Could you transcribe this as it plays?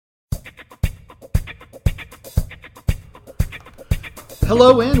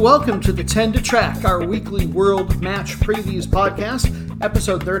Hello and welcome to the 10 to Track, our weekly World Match Previews podcast,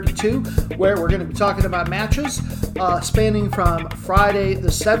 episode 32, where we're going to be talking about matches spanning from Friday the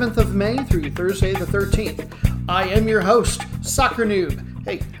 7th of May through Thursday the 13th. I am your host, Soccer Noob.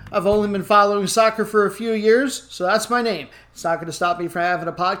 Hey, I've only been following soccer for a few years, so that's my name. It's not going to stop me from having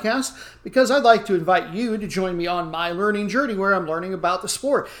a podcast because I'd like to invite you to join me on my learning journey where I'm learning about the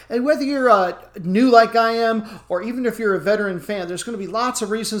sport. And whether you're new like I am, or even if you're a veteran fan, there's going to be lots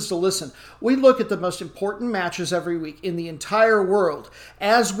of reasons to listen. We look at the most important matches every week in the entire world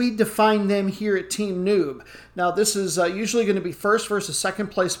as we define them here at Team Noob. Now, this is usually going to be first versus second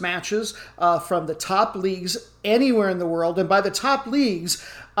place matches from the top leagues anywhere in the world. And by the top leagues,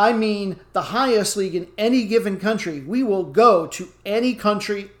 I mean the highest league in any given country. We will go to any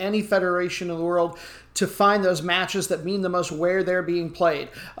country, any federation in the world to find those matches that mean the most where they're being played.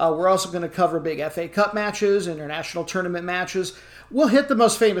 We're also going to cover big FA Cup matches, international tournament matches. We'll hit the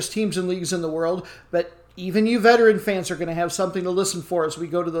most famous teams and leagues in the world, but even you veteran fans are going to have something to listen for as we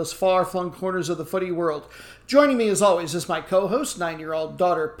go to those far-flung corners of the footy world. Joining me as always is my co-host, 9-year-old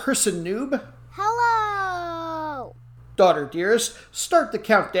daughter, Person Noob. Hello! Daughter dearest, start the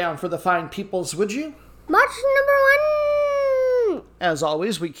countdown for the fine peoples, would you? Match number 1! As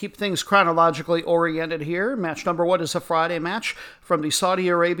always, we keep things chronologically oriented here. Match number 1 is a Friday match from the Saudi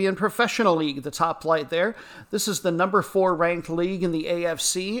Arabian Professional League, the top flight there. This is the number 4 ranked league in the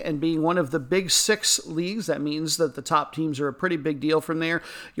AFC, and being one of the big 6 leagues, that means that the top teams are a pretty big deal from there.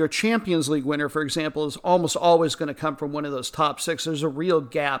 Your Champions League winner, for example, is almost always going to come from one of those top 6. There's a real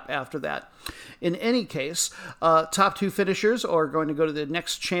gap after that. In any case, top 2 finishers are going to go to the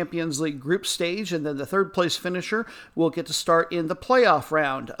next Champions League group stage, and then the third place finisher will get to start in the playoff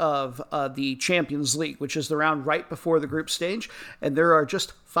round of the Champions League, which is the round right before the group stage. And there are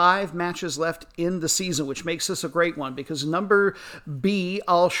just 5 matches left in the season, which makes this a great one because number B,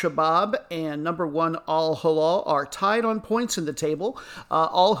 Al-Shabaab, and number 1, Al-Hilal, are tied on points in the table.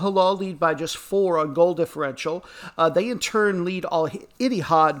 Al-Hilal lead by just 4 on goal differential. They in turn lead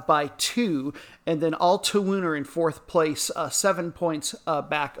Al-Ittihad by 2, and then Al-Tawun are in 4th place, 7 points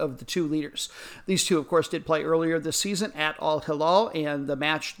back of the 2 leaders. These two, of course, did play earlier this season at Al-Hilal, and the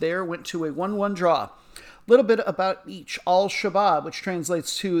match there went to a 1-1 draw. A little bit about each. Al-Shabaab, which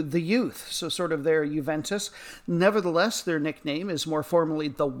translates to the youth, so sort of their Juventus. Nevertheless, their nickname is more formally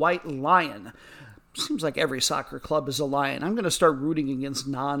the White Lion. Seems like every soccer club is a lion. I'm going to start rooting against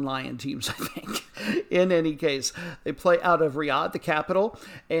non-lion teams, I think. In any case, they play out of Riyadh, the capital.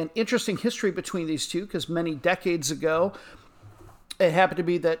 And interesting history between these two, because many decades ago, it happened to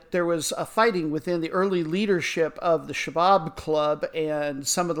be that there was a fighting within the early leadership of the Shabab club, and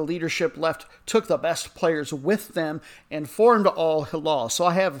some of the leadership took the best players with them and formed Al-Hilal. So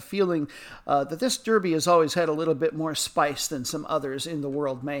I have a feeling that this derby has always had a little bit more spice than some others in the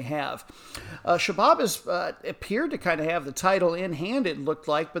world may have. Shabab has appeared to kind of have the title in hand, it looked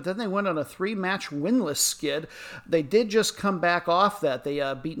like, but then they went on a 3-match winless skid. They did just come back off that.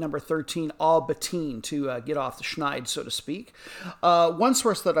 They beat number 13 Al-Bateen to get off the schneid, so to speak. One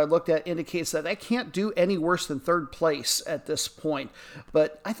source that I looked at indicates that they can't do any worse than 3rd place at this point,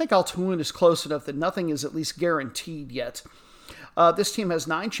 but I think Al-Tawun is close enough that nothing is at least guaranteed yet. This team has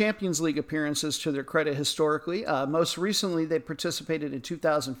 9 Champions League appearances to their credit historically. Most recently, they participated in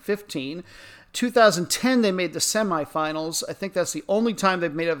 2015. 2010, they made the semifinals. I think that's the only time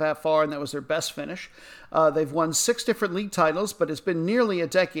they've made it that far, and that was their best finish. They've won 6 different league titles, but it's been nearly a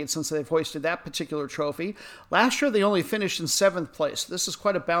decade since they've hoisted that particular trophy. Last year, they only finished in 7th place. This is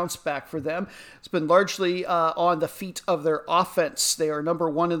quite a bounce back for them. It's been largely on the feet of their offense. They are number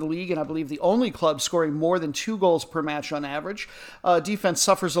 1 in the league, and I believe the only club scoring more than 2 goals per match on average. Defense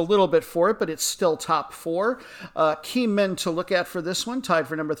suffers a little bit for it, but it's still top 4. Key men to look at for this one, tied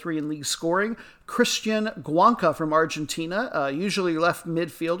for number 3 in league scoring. Christian Guanca from Argentina, usually left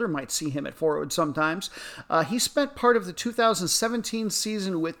midfielder, might see him at forward sometimes. He spent part of the 2017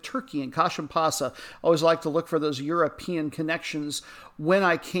 season with Turkey and Kasımpaşa. Always like to look for those European connections when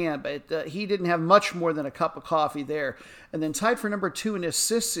I can, but he didn't have much more than a cup of coffee there. And then tied for number 2 in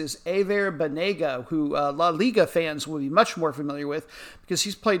assists is Ever Banega, who La Liga fans will be much more familiar with because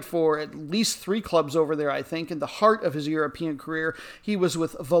he's played for at least 3 clubs over there, I think. In the heart of his European career, he was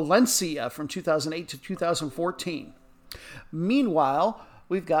with Valencia from 2008 to 2014. Meanwhile,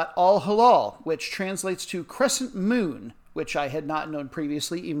 we've got Al-Hilal, which translates to Crescent Moon, which I had not known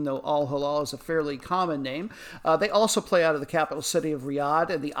previously, even though Al-Hilal is a fairly common name. They also play out of the capital city of Riyadh,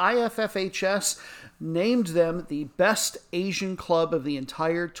 and the IFFHS named them the best Asian club of the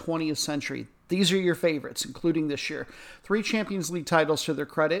entire 20th century. These are your favorites, including this year. 3 Champions League titles to their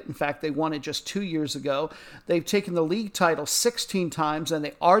credit. In fact, they won it just 2 years ago. They've taken the league title 16 times, and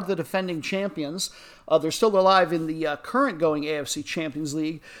they are the defending champions. They're still alive in the current going AFC Champions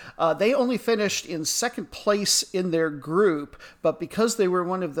League. They only finished in second place in their group, but because they were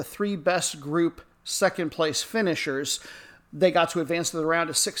one of the 3 best group second place finishers, they got to advance to the round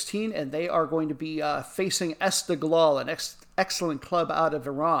of 16, and they are going to be facing Esteghlal, an excellent club out of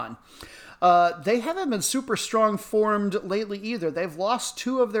Iran. They haven't been super strong formed lately either. They've lost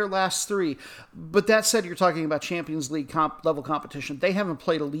 2 of their last 3. But that said, you're talking about Champions League level competition. They haven't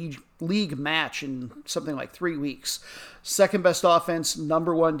played a league match in something like 3 weeks. Second best offense,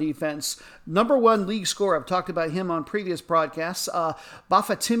 number 1 defense, number 1 league scorer. I've talked about him on previous broadcasts.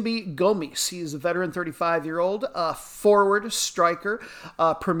 Bafatimbi Gomis. He is a veteran 35-year-old forward striker.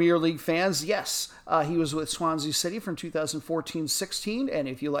 Premier League fans, yes, he was with Swansea City from 2014-16. And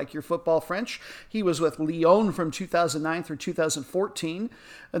if you like your football French, he was with Lyon from 2009 through 2014.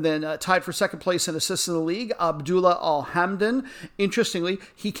 And then tied for second place in assists in the league, Abdullah Al-Hamdan. Interestingly,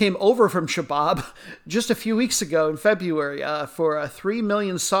 he came over from Shabab just a few weeks ago in February for 3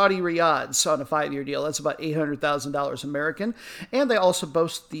 million Saudi riyads on a 5-year deal. That's about $800,000 American. And they also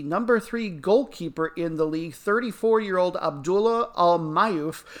boast the number 3 goalkeeper in the league, 34-year-old Abdullah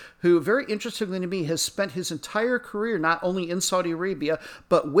Al-Mayouf, who, very interestingly to me, has spent his entire career not only in Saudi Arabia,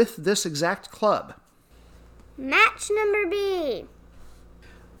 but with this exact club. Match number B.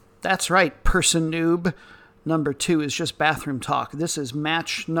 That's right, person noob. Number 2 is just bathroom talk. This is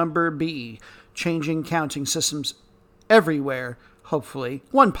match number B. Changing counting systems everywhere, hopefully.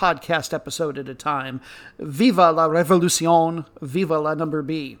 1 podcast episode at a time. Viva la revolucion. Viva la number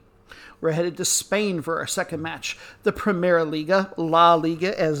B. We're headed to Spain for our second match, the Primera Liga, La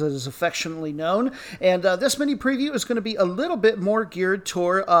Liga, as it is affectionately known. And this mini preview is going to be a little bit more geared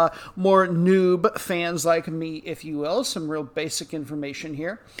toward more noob fans like me, if you will. Some real basic information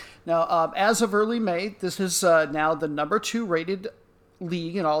here. Now, as of early May, this is now the number 2 rated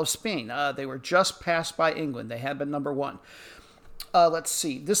league in all of Spain. They were just passed by England. They had been number 1. Let's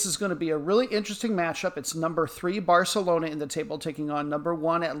see. This is going to be a really interesting matchup. It's number 3 Barcelona in the table taking on number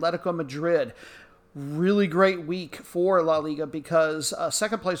 1 Atletico Madrid. Really great week for La Liga because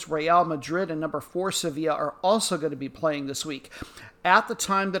second place Real Madrid and number 4 Sevilla are also going to be playing this week. At the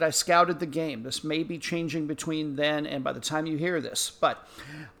time that I scouted the game, this may be changing between then and by the time you hear this, but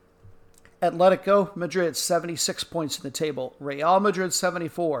Atletico Madrid 76 points in the table, Real Madrid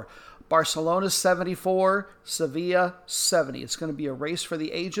 74, Barcelona 74, Sevilla 70. It's going to be a race for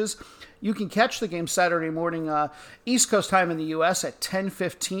the ages. You can catch the game Saturday morning East Coast time in the U.S. at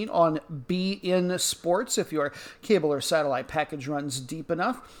 10:15 on beIN Sports if your cable or satellite package runs deep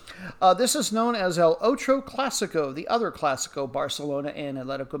enough. This is known as El Otro Clásico, the other Clásico, Barcelona and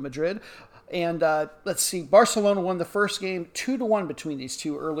Atletico Madrid. And let's see, Barcelona won the first game 2-1 between these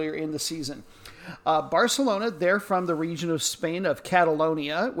two earlier in the season. Barcelona, they're from the region of Spain of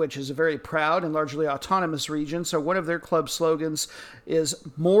Catalonia, which is a very proud and largely autonomous region. So one of their club slogans is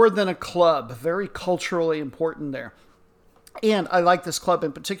more than a club, very culturally important there. And I like this club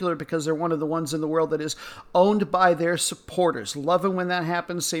in particular because they're one of the ones in the world that is owned by their supporters. Love it when that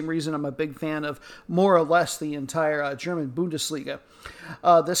happens. Same reason I'm a big fan of more or less the entire German Bundesliga.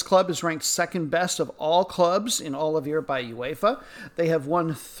 This club is ranked second best of all clubs in all of Europe by UEFA. They have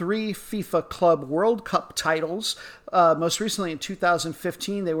won 3 FIFA Club World Cup titles. Most recently in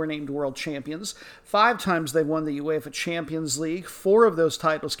 2015, they were named world champions. 5 times they won the UEFA Champions League. 4 of those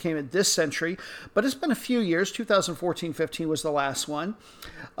titles came in this century, but it's been a few years. 2014-15 was the last one.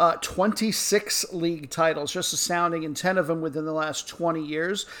 26 league titles, just astounding, and 10 of them within the last 20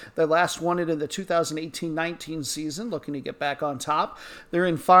 years. They last won it in the 2018-19 season, looking to get back on top. They're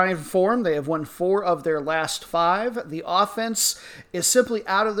in fine form. They have won 4 of their last 5. The offense is simply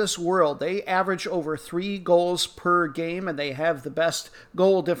out of this world. They average over 3 goals per game, and they have the best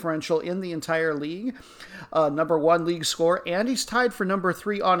goal differential in the entire league. Number 1 league scorer, and he's tied for number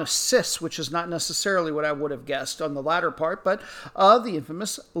 3 on assists, which is not necessarily what I would have guessed on the latter part, but the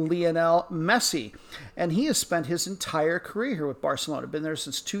infamous Lionel Messi. And he has spent his entire career here with Barcelona, been there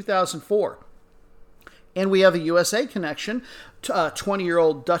since 2004. And we have a USA connection,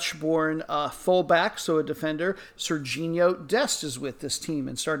 20-year-old Dutch-born fullback, so a defender, Serginho Dest is with this team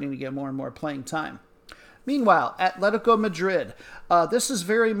and starting to get more and more playing time. Meanwhile, Atletico Madrid. This is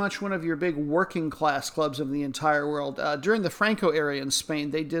very much one of your big working-class clubs of the entire world. During the Franco era in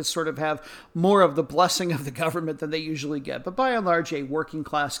Spain, they did sort of have more of the blessing of the government than they usually get, but by and large, a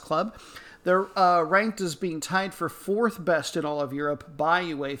working-class club. They're ranked as being tied for fourth best in all of Europe by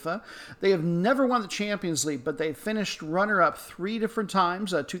UEFA. They have never won the Champions League, but they've finished runner-up 3 different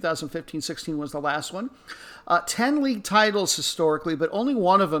times. 2015-16 was the last one. 10 league titles historically, but only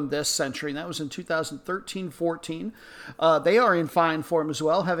one of them this century, and that was in 2013-14. They are in fine form as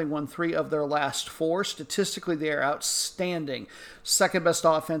well, having won 3 of their last 4. Statistically, they are outstanding. Second best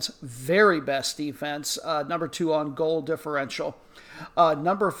offense, very best defense, number 2 on goal differential.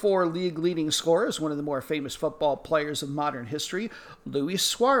 Number 4 league leading scorer is one of the more famous football players of modern history, Luis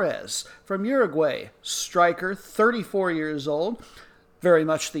Suarez from Uruguay. Striker, 34 years old. Very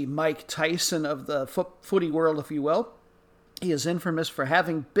much the Mike Tyson of the footy world, if you will. He is infamous for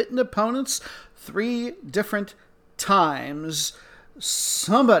having bitten opponents 3 different times.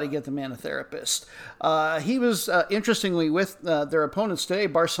 Somebody get the man a therapist. He was, interestingly, with their opponents today,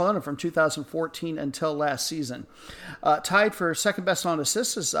 Barcelona from 2014 until last season. Tied for second best on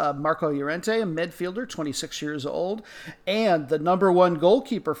assists is Marco Llorente, a midfielder, 26 years old. And the number 1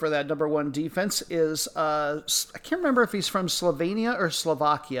 goalkeeper for that number 1 defense is, I can't remember if he's from Slovenia or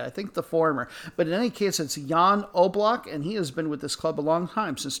Slovakia. I think the former. But in any case, it's Jan Oblak, and he has been with this club a long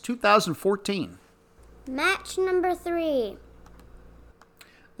time, since 2014. Match number 3.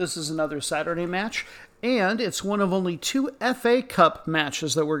 This is another Saturday match, and it's one of only 2 FA Cup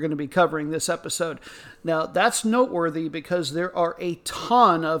matches that we're going to be covering this episode. Now, that's noteworthy because there are a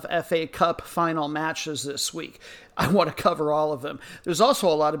ton of FA Cup final matches this week. I want to cover all of them. There's also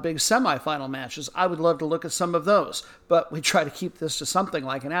a lot of big semifinal matches. I would love to look at some of those, but we try to keep this to something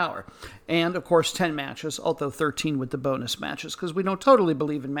like an hour. And, of course, 10 matches, although 13 with the bonus matches, because we don't totally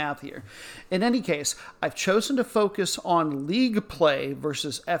believe in math here. In any case, I've chosen to focus on league play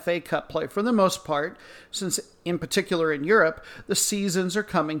versus FA Cup play for the most part, since in particular in Europe, the seasons are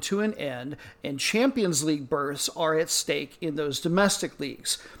coming to an end, and Champions League berths are at stake in those domestic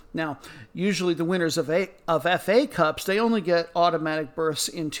leagues. Now, usually the winners of FA Cups, they only get automatic berths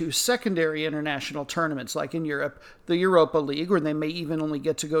into secondary international tournaments, like in Europe, the Europa League, or they may even only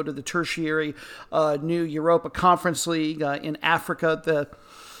get to go to the tertiary new Europa Conference League. In Africa, the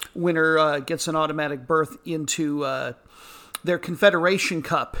winner gets an automatic berth into their Confederation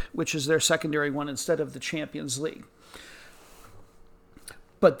Cup, which is their secondary one instead of the Champions League.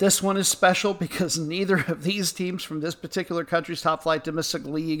 But this one is special because neither of these teams from this particular country's top-flight domestic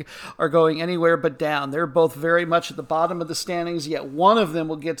league are going anywhere but down. They're both very much at the bottom of the standings, yet one of them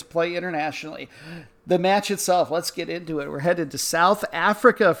will get to play internationally. The match itself, let's get into it. We're headed to South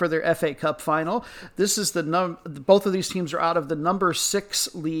Africa for their FA Cup final. This is both of these teams are out of the number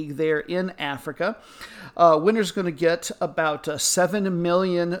 6 league there in Africa. Winner's going to get about 7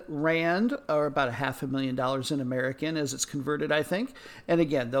 million rand, or about $500,000 in American, as it's converted, I think. And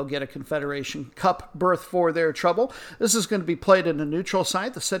again, they'll get a Confederation Cup berth for their trouble. This is going to be played in a neutral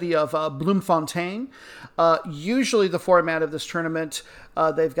site, the city of Bloemfontein. Usually the format of this tournament,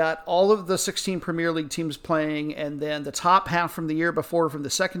 they've got all of the 16 Premier League teams playing, and then the top half from the year before from the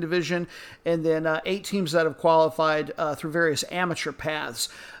second division, and then 8 teams that have qualified through various amateur paths.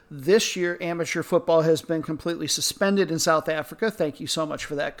 This year, amateur football has been completely suspended in South Africa. Thank you so much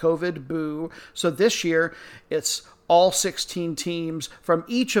for that, COVID. Boo. So this year, it's all 16 teams from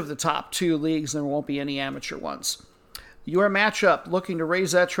each of the top 2 leagues, and there won't be any amateur ones. Your matchup looking to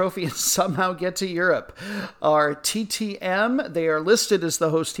raise that trophy and somehow get to Europe are TTM. They are listed as the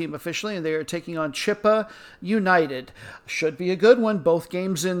host team officially, and they are taking on Chippa United. Should be a good one. Both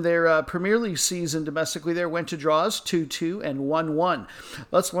games in their Premier League season domestically there went to draws, 2-2 and 1-1.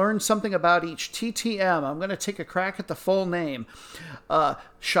 Let's learn something about each. TTM, I'm going to take a crack at the full name.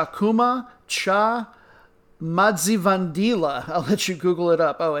 Shakuma Cha Madzivandila. I'll let you Google it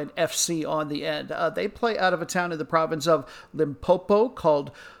up. Oh, and FC on the end. They play out of a town in the province of Limpopo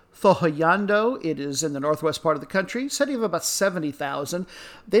called Thohoyandou. It is in the northwest part of the country. City of about 70,000.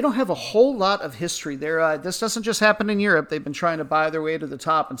 They don't have a whole lot of history there. This doesn't just happen in Europe. They've been trying to buy their way to the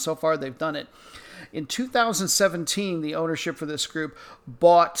top, and so far they've done it. In 2017, the ownership for this group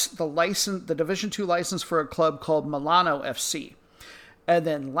bought the Division II license for a club called Milano FC. And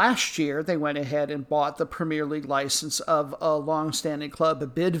then last year, they went ahead and bought the Premier League license of a long-standing club,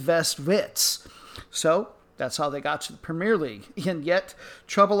 Bidvest Wits. So that's how they got to the Premier League. And yet,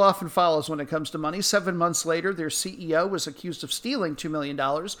 trouble often follows when it comes to money. 7 months later, their CEO was accused of stealing $2 million.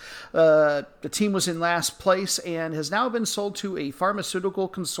 The team was in last place and has now been sold to a pharmaceutical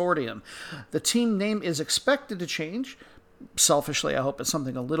consortium. The team name is expected to change. Selfishly, I hope it's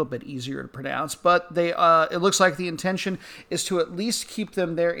something a little bit easier to pronounce, but it looks like the intention is to at least keep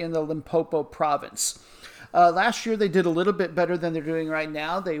them there in the Limpopo province. Last year, they did a little bit better than they're doing right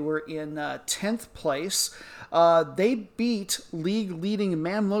now. They were in 10th place. They beat league-leading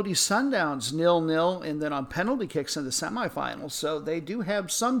Mamlodi Sundowns 0-0, and then on penalty kicks in the semifinals, so they do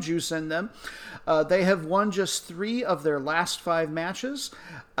have some juice in them. They have won just 3 of their last 5 matches,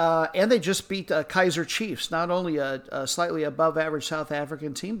 and they just beat Kaiser Chiefs, not only a slightly above-average South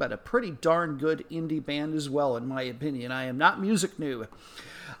African team, but a pretty darn good indie band as well, in my opinion. I am not music noob.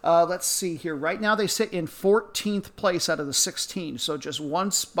 Let's see here. Right now they sit in 14th place out of the 16, so just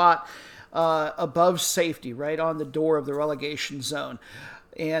one spot above safety, right on the door of the relegation zone.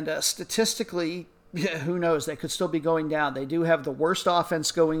 And statistically, who knows, they could still be going down. They do have the worst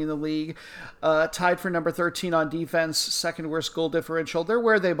offense going in the league, tied for number 13 on defense, second worst goal differential. They're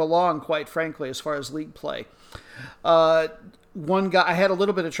where they belong, quite frankly, as far as league play. One guy, I had a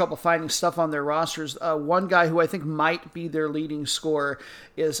little bit of trouble finding stuff on their rosters. One guy who I think might be their leading scorer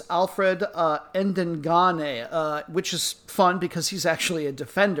is Alfred Ndengane, which is fun because he's actually a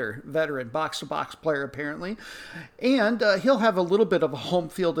defender, veteran, box-to-box player apparently. And he'll have a little bit of a home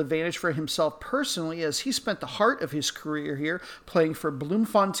field advantage for himself personally, as he spent the heart of his career here playing for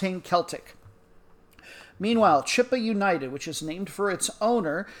Bloemfontein Celtic. Meanwhile, Chippa United, which is named for its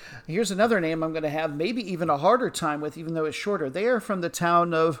owner, here's another name I'm going to have maybe even a harder time with, even though it's shorter. They are from the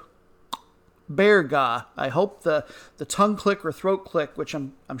town of Berga. I hope the tongue click or throat click, which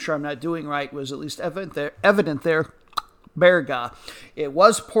I'm sure I'm not doing right, was at least evident there. Berga. It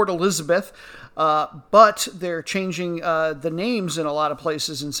was Port Elizabeth, but they're changing the names in a lot of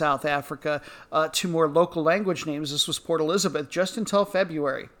places in South Africa to more local language names. This was Port Elizabeth just until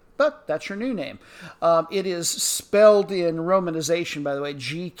February. But that's your new name. It is spelled in romanization, by the way,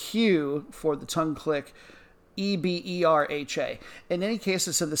 GQ for the tongue click, EBERHA. In any case,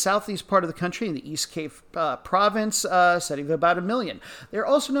 it's in the southeast part of the country, in the East Cape province, setting of about 1 million. They're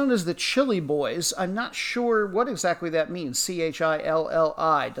also known as the Chili Boys. I'm not sure what exactly that means.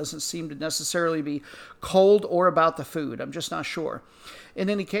 CHILLI. Doesn't seem to necessarily be cold or about the food. I'm just not sure. In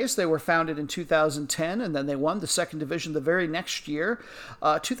any case, they were founded in 2010, and then they won the second division the very next year.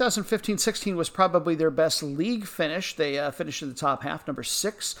 2015-16 was probably their best league finish. They finished in the top half, number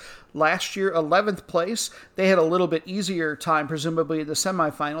 6. Last year, 11th place. They had a little bit easier time, presumably in the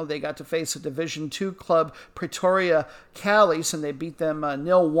semifinal. They got to face a Division II club, Pretoria Callies, and they beat them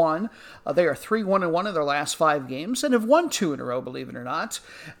 0-1. They are 3-1-1 in their last 5 games and have won 2 in a row, believe it or not.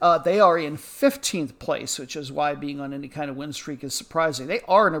 They are in 15th place, which is why being on any kind of win streak is surprising. They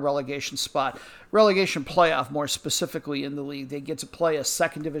are in a relegation spot, relegation playoff more specifically in the league. They get to play a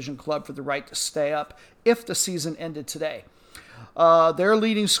second division club for the right to stay up if the season ended today. Their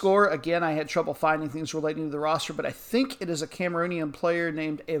leading scorer, again, I had trouble finding things relating to the roster, but I think it is a Cameroonian player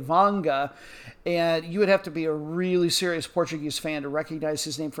named Evanga, and you would have to be a really serious Portuguese fan to recognize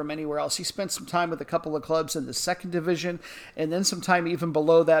his name from anywhere else. He spent some time with a couple of clubs in the second division, and then some time even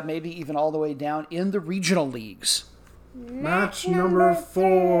below that, maybe even all the way down in the regional leagues. Match number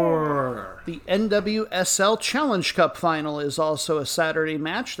 4. The NWSL Challenge Cup final is also a Saturday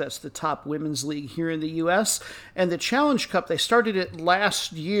match. That's the top women's league here in the U.S. And the Challenge Cup, they started it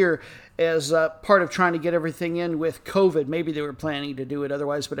last year as part of trying to get everything in with COVID. Maybe they were planning to do it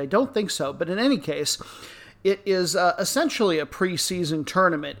otherwise, but I don't think so. But in any case, it is essentially a preseason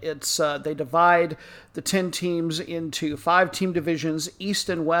tournament. It's they divide the 10 teams into 5-team divisions, East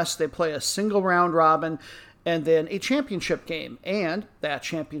and West. They play a single round robin, and then a championship game. And that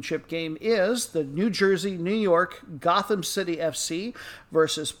championship game is the New Jersey, New York, Gotham City FC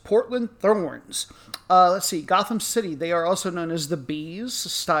versus Portland Thorns. Let's see, Gotham City, they are also known as the Bees,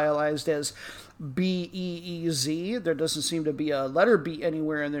 stylized as B-E-E-Z. There doesn't seem to be a letter B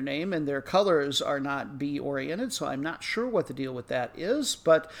anywhere in their name, and their colors are not B-oriented, so I'm not sure what the deal with that is,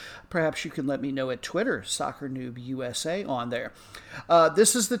 but perhaps you can let me know at Twitter, Soccer Noob USA on there.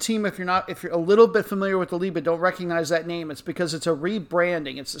 This is the team, if you're a little bit familiar with the league but don't recognize that name, it's because it's a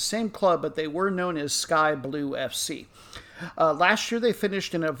rebranding. It's the same club, but they were known as Sky Blue FC. Last year, they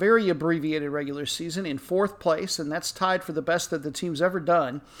finished in a very abbreviated regular season in 4th place, and that's tied for the best that the team's ever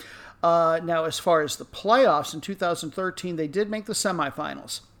done. Now, as far as the playoffs, in 2013, they did make the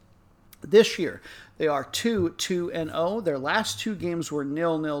semifinals. This year, they are 2-2-0. Their last 2 games were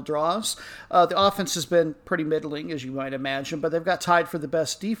 0-0 draws. The offense has been pretty middling, as you might imagine, but they've got tied for the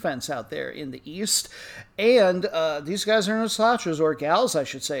best defense out there in the East. And these guys are no slouches, or gals, I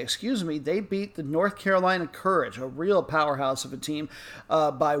should say, They beat the North Carolina Courage, a real powerhouse of a team,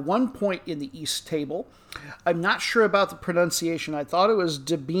 by 1 point in the East table. I'm not sure about the pronunciation. I thought it was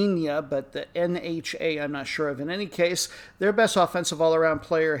Debinha, but the NHA I'm not sure of. In any case, their best offensive all-around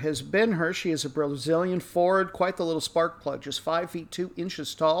player has been her. She is a Brazilian forward, quite the little spark plug, just 5 feet 2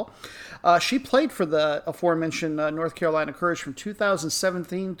 inches tall. She played for the aforementioned North Carolina Courage from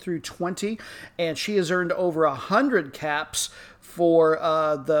 2017 through 20, and she has earned over 100 caps for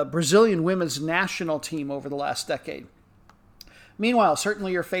the Brazilian women's national team over the last decade. Meanwhile,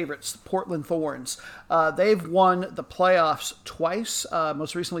 certainly your favorites, the Portland Thorns. They've won the playoffs twice,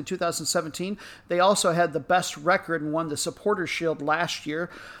 most recently 2017. They also had the best record and won the Supporters' Shield last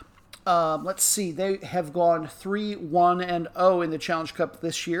year. Let's see, they have gone 3-1-0 in the Challenge Cup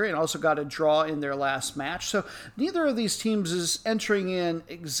this year and also got a draw in their last match. So neither of these teams is entering in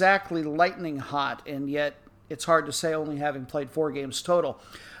exactly lightning hot, and yet it's hard to say, only having played 4 games total.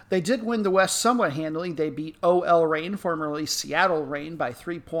 They did win the West somewhat handily. They beat OL Reign, formerly Seattle Reign, by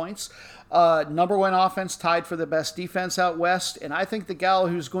 3 points. Number 1 offense, tied for the best defense out West. And I think the gal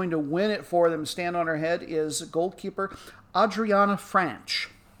who's going to win it for them, stand on her head, is goalkeeper Adriana Franch.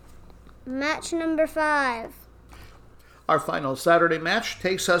 Match number 5. Our final Saturday match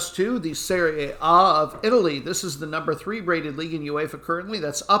takes us to the Serie A of Italy. This is the number 3 rated league in UEFA currently.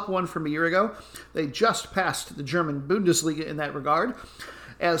 That's up 1 from a year ago. They just passed the German Bundesliga in that regard.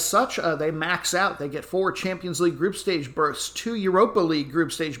 As such, they max out. They get 4 Champions League group stage berths, 2 Europa League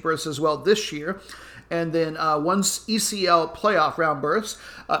group stage berths as well this year, and then 1 ECL playoff round berths.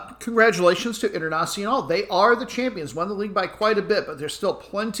 Congratulations to Internacional. They are the champions, won the league by quite a bit, but there's still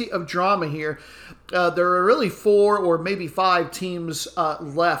plenty of drama here. There are really 4 or maybe 5 teams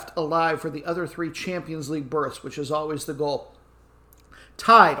left alive for the other 3 Champions League berths, which is always the goal.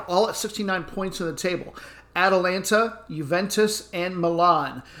 Tied, all at 69 points in the table. Atalanta, Juventus, and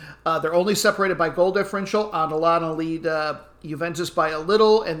Milan. They're only separated by goal differential. Atalanta lead Juventus by a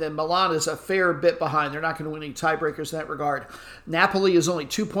little, and then Milan is a fair bit behind. They're not going to win any tiebreakers in that regard. Napoli is only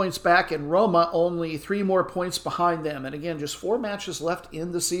 2 points back, and Roma only 3 more points behind them. And again, just 4 matches left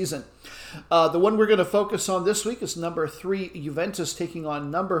in the season. The one we're going to focus on this week is number 3 Juventus taking on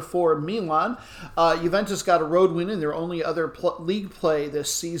number 4 Milan. Juventus got a road win in their only other league play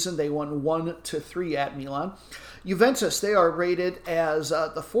this season. They won 1-3 at Milan. Juventus, they are rated as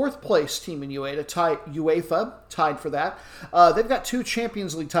the 4th place team in UEFA, tied for that. They've got 2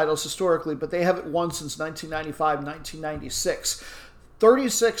 Champions League titles historically, but they haven't won since 1995-1996.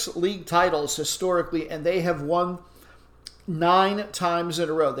 36 league titles historically, and they have won 9 times in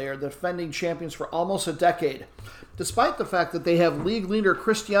a row. They are the defending champions for almost a decade. Despite the fact that they have league leader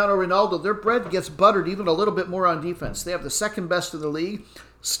Cristiano Ronaldo, their bread gets buttered even a little bit more on defense. They have the 2nd best in the league,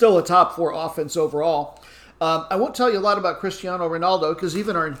 still a top 4 offense overall. I won't tell you a lot about Cristiano Ronaldo because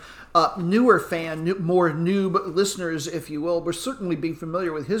even our newer more noob listeners, if you will certainly be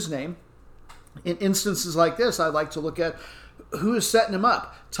familiar with his name. In instances like this, I like to look at who is setting him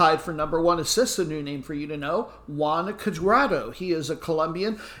up. Tied for number 1 assists, a new name for you to know, Juan Cuadrado. He is a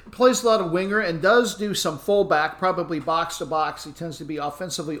Colombian, plays a lot of winger, and does do some fullback, probably box to box. He tends to be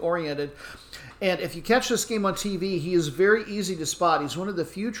offensively oriented. And if you catch this game on TV, he is very easy to spot. He's one of the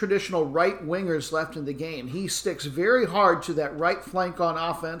few traditional right wingers left in the game. He sticks very hard to that right flank on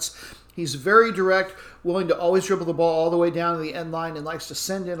offense. He's very direct, willing to always dribble the ball all the way down to the end line, and likes to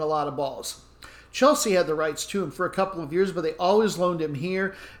send in a lot of balls. Chelsea had the rights to him for a couple of years, but they always loaned him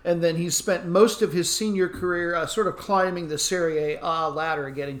here, and then he's spent most of his senior career sort of climbing the Serie A ladder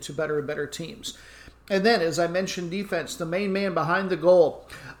and getting to better and better teams. And then, as I mentioned, defense, the main man behind the goal,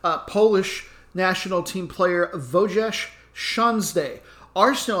 Polish national team player Wojciech Szczęsny.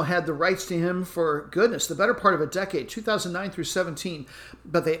 Arsenal had the rights to him for, the better part of a decade, 2009 through 17,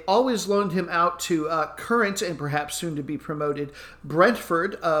 but they always loaned him out to current and perhaps soon to be promoted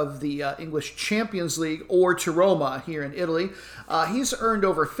Brentford of the English Champions League, or to Roma here in Italy. He's earned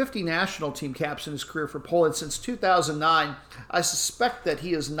over 50 national team caps in his career for Poland since 2009. I suspect that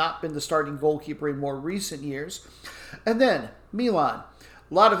he has not been the starting goalkeeper in more recent years. And then Milan.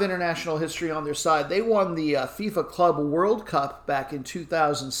 A lot of international history on their side. They won the FIFA Club World Cup back in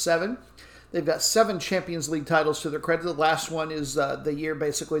 2007. They've got 7 Champions League titles to their credit. The last one is the year,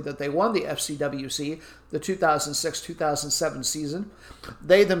 basically, that they won the FCWC, the 2006-2007 season.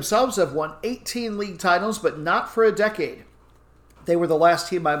 They themselves have won 18 league titles, but not for a decade. They were the last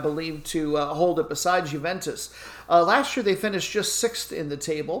team, I believe, to hold it besides Juventus. Last year, they finished just 6th in the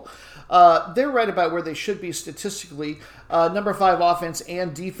table. They're right about where they should be statistically. Number 5 offense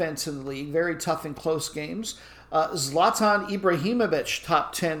and defense in the league. Very tough and close games. Zlatan Ibrahimovic,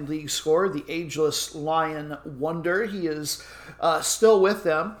 top 10 league scorer, the ageless Lion wonder. He is still with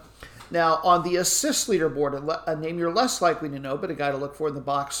them. Now, on the assist leaderboard, a name you're less likely to know, but a guy to look for in the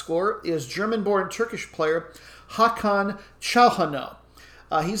box score, is German-born Turkish player Hakan Çalhanoğlu.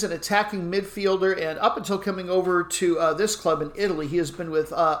 He's an attacking midfielder, and up until coming over to this club in Italy, he has been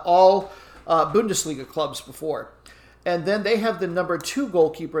with all Bundesliga clubs before. And then they have the number 2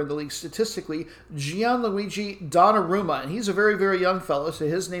 goalkeeper in the league statistically, Gianluigi Donnarumma. And he's a very, very young fellow, so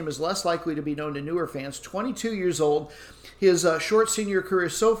his name is less likely to be known to newer fans. 22 years old. His short senior career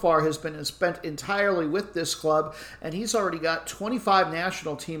so far has been spent entirely with this club, and he's already got 25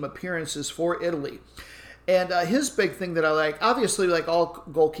 national team appearances for Italy. And his big thing that I like, obviously like all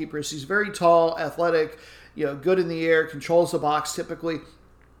goalkeepers, he's very tall, athletic, good in the air, controls the box typically.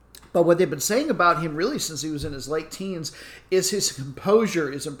 But what they've been saying about him really since he was in his late teens is his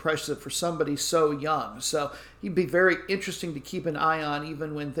composure is impressive for somebody so young. So he'd be very interesting to keep an eye on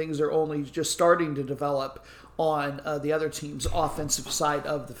even when things are only just starting to develop on the other team's offensive side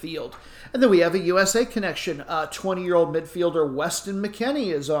of the field. And then we have a USA connection. 20-year-old midfielder Weston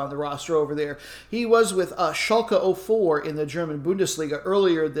McKennie is on the roster over there. He was with Schalke 04 in the German Bundesliga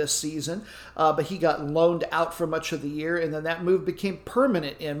earlier this season, but he got loaned out for much of the year, and then that move became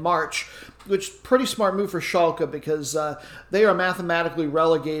permanent in March, which pretty smart move for Schalke because they are mathematically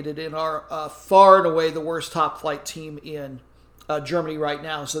relegated and are far and away the worst top-flight team in Germany right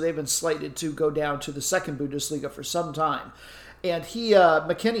now, so they've been slated to go down to the second Bundesliga for some time. And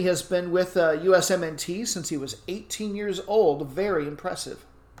McKennie has been with USMNT since he was 18 years old. Very impressive.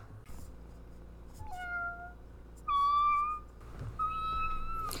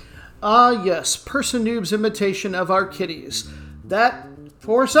 Yes, Person Noob's imitation of our kitties. That,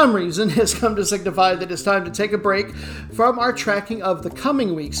 for some reason, has come to signify that it's time to take a break from our tracking of the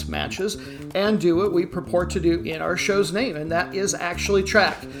coming week's matches and do what we purport to do in our show's name, and that is actually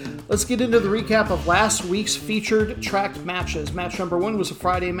track. Let's get into the recap of last week's featured tracked matches. Match number 1 was a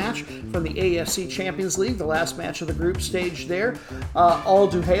Friday match from the AFC Champions League, the last match of the group stage there. Al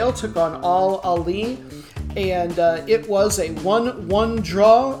Duhail took on Al Ali, and it was a 1-1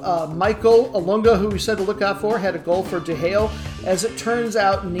 draw. Michael Alunga, who we said to look out for, had a goal for Duhail. As it turns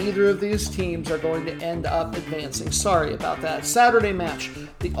out, neither of these teams are going to end up advancing. Sorry about that. Saturday match.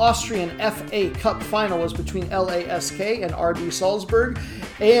 The Austrian FA Cup final was between LASK and RB Salzburg,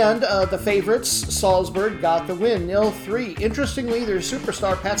 and the favorites, Salzburg, got the win, 0-3. Interestingly, their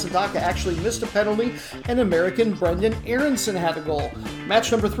superstar Patsandaka actually missed a penalty, and American Brendan Aronson had a goal.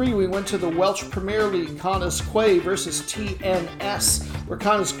 Match number 3, we went to the Welsh Premier League, Connah's Quay versus TNS, where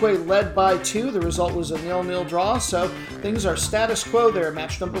Connah's Quay led by 2. The result was a 0-0 draw, so things are status quo there.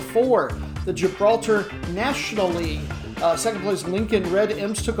 Match number 4, the Gibraltar National League. Second place Lincoln Red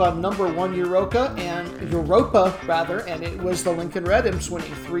Imps took on number 1 Europa, and it was the Lincoln Red Imps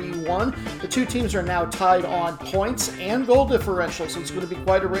winning 3-1. The two teams are now tied on points and goal differential, so it's going to be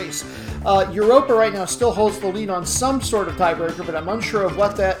quite a race. Europa right now still holds the lead on some sort of tiebreaker, but I'm unsure of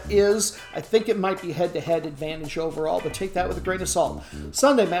what that is. I think it might be head-to-head advantage overall, but take that with a grain of salt.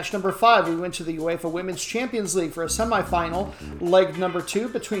 Sunday, match number 5, we went to the UEFA Women's Champions League for a semifinal, leg number 2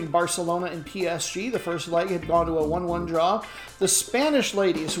 between Barcelona and PSG. The first leg had gone to a 1-1 draw. The Spanish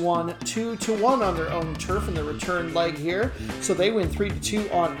ladies won 2-1 on their own turf in the return leg here, so they win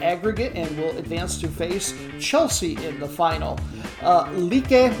 3-2 on aggregate and will advance to face Chelsea in the final.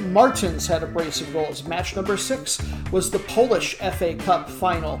 Lieke Martens had a brace of goals. Match number 6 was the Polish FA Cup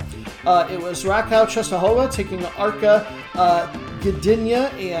final. It was Rakow Częstochowa taking Arka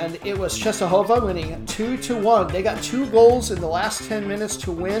Gdynia, and it was Częstochowa winning 2-1. They got 2 goals in the last 10 minutes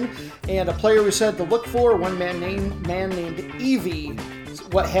to win, and a player we said to look for, one man named Evie,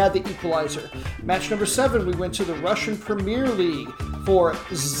 what had the equalizer. Match number 7, we went to the Russian Premier League for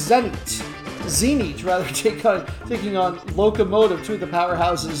Zenit, taking on Lokomotiv, 2 of the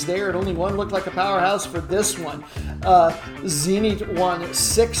powerhouses there, and only one looked like a powerhouse for this one. Zenit won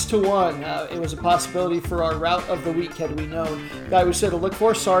 6-1. It was a possibility for our route of the week had we known. Guy we said to look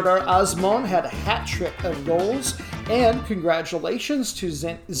for, Sardar Azmon, had a hat trick of goals, and congratulations to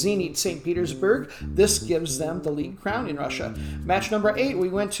Zenit St. Petersburg. This gives them the league crown in Russia. Match number 8, we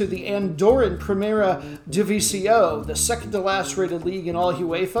went to the Andorran Primera Divisió, the second to last rated league in all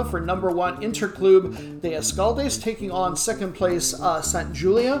UEFA, for number 1 Interclub de Escaldes taking on second place Sant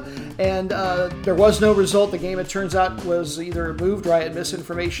Julia, and there was no result. The game, it turns out, was either moved or I had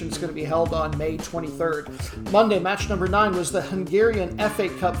misinformation. It's going to be held on May 23rd. Monday, match number 9 was the Hungarian FA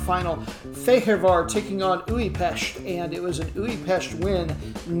Cup final. Fehérvár taking on Újpest, and it was an Újpest win,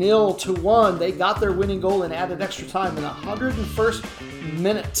 0-1. They got their winning goal and added extra time in the 101st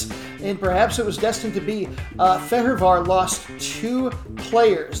minute. and perhaps it was destined to be. Fehérvár lost 2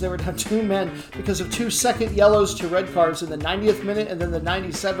 players. They were down 2 men because of 2 second yellows to red cards in the 90th minute and then the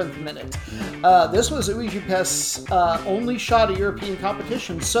 97th minute. This was UEGPES's only shot at European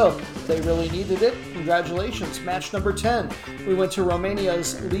competition, so they really needed it. Congratulations. Match number 10. We went to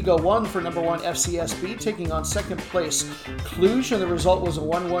Romania's Liga 1 for number 1 FCSB, taking on second place Cluj, and the result was a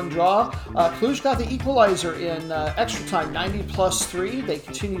 1-1 draw. Cluj got the equalizer in extra time, 90+3. They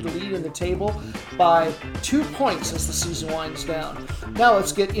continue to lead in the table by 2 points as the season winds down. Now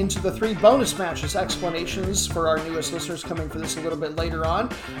let's get into the 3 bonus matches. Explanations for our newest listeners coming for this a little bit later on.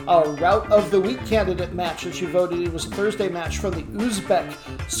 Our Route of the Week candidate match that you voted in was a Thursday match from the Uzbek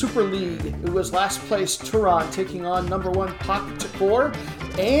Super League. It was last place Turan taking on number 1 Pak Takor,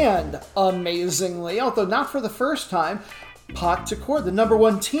 and amazingly, although not for the first time, Pak Takor, the number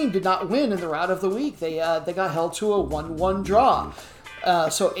 1 team, did not win in the Route of the Week. They got held to a 1-1 draw.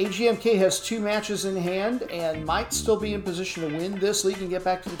 So AGMK has 2 matches in hand and might still be in position to win this league and get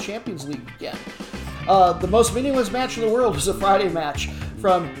back to the Champions League again. The most meaningless match in the world was a Friday match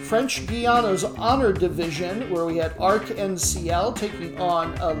from French Guiana's Honor Division, where we had ARC NCL taking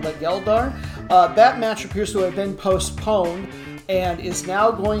on Legeldar. That match appears to have been postponed and is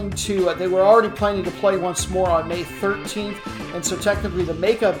now going to, they were already planning to play once more on May 13th, and so technically the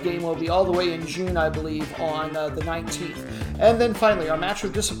makeup game will be all the way in June, I believe, on the 19th. And then finally, our match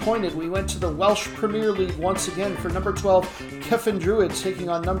of disappointed, we went to the Welsh Premier League once again for number 12 Cefn Druids taking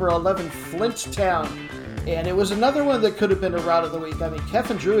on number 11 Flint Town. And it was another one that could have been a Route of the Week. I mean,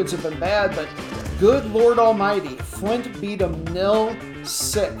 Cefn Druids have been bad, but good Lord Almighty, Flint beat them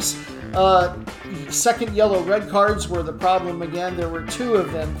 0-6. Second yellow red cards were the problem again. There were 2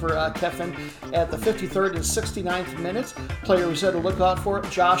 of them for Cefn at the 53rd and 69th minutes. Player was had to look out for it.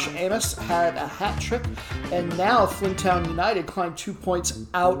 Josh Amos had a hat trick, and now Flint Town United climbed 2 points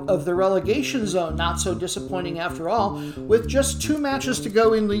out of the relegation zone. Not so disappointing after all, with just 2 matches to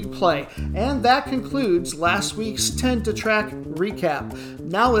go in league play. And that concludes last week's 10 to track recap.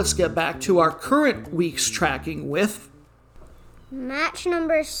 Now let's get back to our current week's tracking with match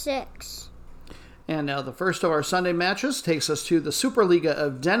number 6. And now the first of our Sunday matches takes us to the Superliga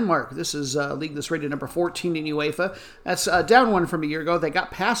of Denmark. This is a league that's rated number 14 in UEFA. That's down 1 from a year ago. They got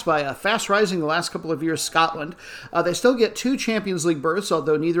passed by a fast-rising the last couple of years Scotland. They still get 2 Champions League berths,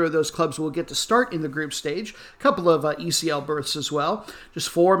 although neither of those clubs will get to start in the group stage. A couple of ECL berths as well. Just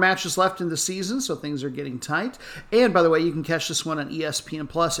 4 matches left in the season, so things are getting tight. And by the way, you can catch this one on ESPN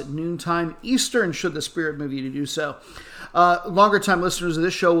Plus at noontime Eastern, should the Spirit move you to do so. Longer-time listeners of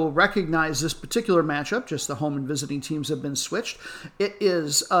this show will recognize this particular matchup, just the home and visiting teams have been switched. It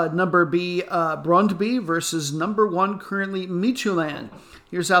is number B, Brøndby versus number 1, currently Midtjylland.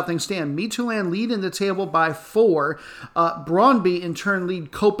 Here's how things stand. Midtjylland lead in the table by 4. Brøndby, in turn,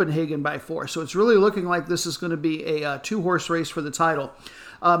 lead Copenhagen by 4. So it's really looking like this is going to be a 2-horse race for the title.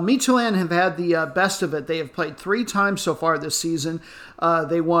 Midtjylland have had the best of it. They have played 3 times so far this season.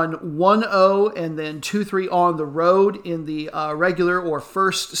 They won 1-0 and then 2-3 on the road in the regular or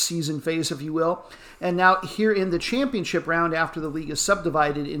first season phase, if you will. And now here in the championship round, after the league is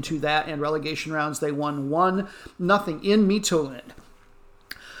subdivided into that and relegation rounds, they won 1-0 in Midtjylland.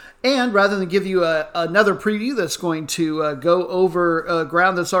 And rather than give you another preview that's going to go over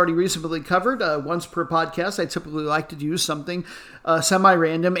ground that's already reasonably covered, once per podcast, I typically like to do something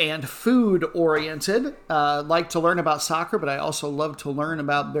semi-random and food-oriented. Like to learn about soccer, but I also love to learn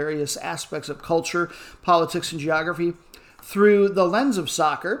about various aspects of culture, politics, and geography through the lens of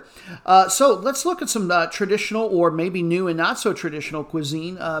soccer. So let's look at some traditional or maybe new and not so traditional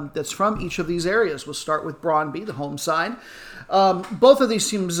cuisine that's from each of these areas. We'll start with Brøndby, the home side. Both of these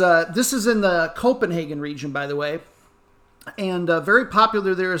teams, this is in the Copenhagen region, by the way. And very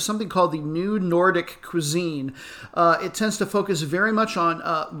popular there is something called the New Nordic Cuisine. It tends to focus very much on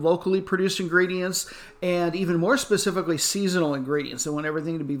locally produced ingredients and even more specifically seasonal ingredients. They want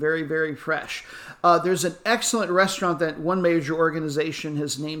everything to be very, very fresh. There's an excellent restaurant that one major organization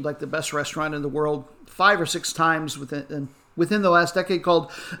has named like the best restaurant in the world 5 or 6 times within the last decade,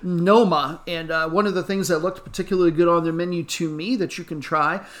 called Noma. And one of the things that looked particularly good on their menu to me that you can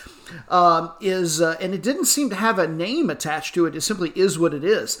try is, and it didn't seem to have a name attached to it, it simply is what it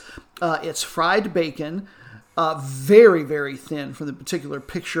is. It's fried bacon, very, very thin from the particular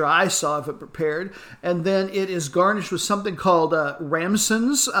picture I saw of it prepared. And then it is garnished with something called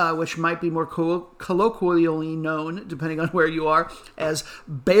ramsons, which might be more colloquially known, depending on where you are, as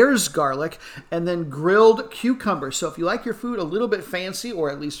bear's garlic, and then grilled cucumbers. So if you like your food a little bit fancy, or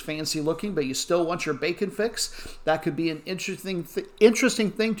at least fancy looking, but you still want your bacon fix, that could be an interesting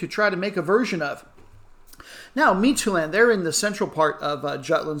thing to try to make a version of. Now, Midtjylland, they're in the central part of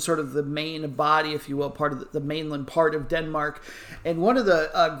Jutland, sort of the main body, if you will, part of the mainland part of Denmark. And one of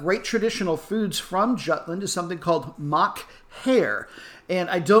the great traditional foods from Jutland is something called mock hare. And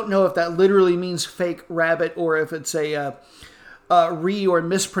I don't know if that literally means fake rabbit or if it's a or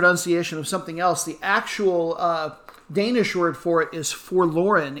mispronunciation of something else. The actual Danish word for it is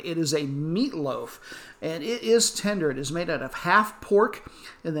forloren. It is a meatloaf, and it is tender. It is made out of half pork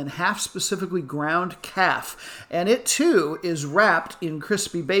and then half specifically ground calf. And it, too, is wrapped in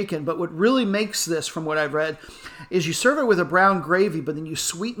crispy bacon. But what really makes this, from what I've read, is you serve it with a brown gravy, but then you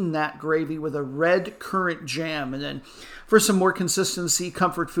sweeten that gravy with a red currant jam. And then for some more consistency,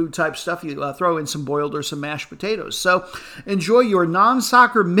 comfort food type stuff, you throw in some boiled or some mashed potatoes. So enjoy your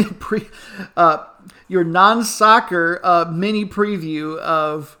non-soccer mini preview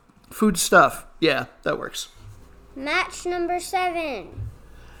of food stuff. Yeah, that works. Match number 7.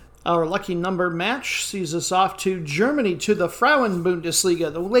 Our lucky number match sees us off to Germany, to the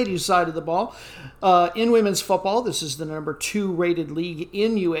Frauen-Bundesliga, the ladies' side of the ball. In women's football, this is the number 2 rated league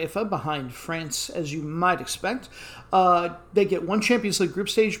in UEFA, behind France, as you might expect. They get 1 Champions League group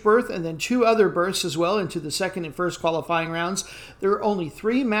stage berth and then 2 other berths as well into the second and first qualifying rounds. There are only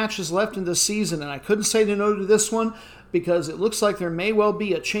 3 matches left in this season, and I couldn't say no to this one because it looks like there may well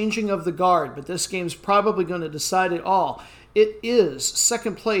be a changing of the guard, but this game's probably going to decide it all. It is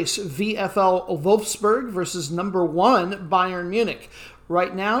second place VfL Wolfsburg versus number 1 Bayern Munich.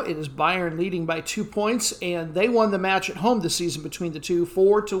 Right now, it is Bayern leading by 2 points, and they won the match at home this season between the two,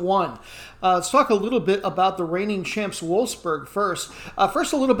 4-1. Let's talk a little bit about the reigning champs Wolfsburg first.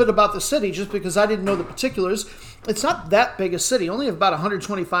 First, a little bit about the city, just because I didn't know the particulars. It's not that big a city, only about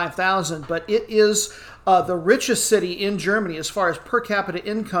 125,000, but it is the richest city in Germany as far as per capita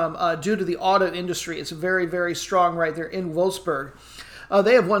income due to the auto industry. It's very, very strong right there in Wolfsburg.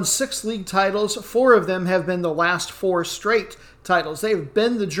 They have won 6 league titles. 4 of them have been the last 4 straight titles. They've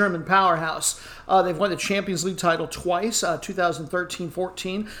been the German powerhouse. They've won the Champions League title twice,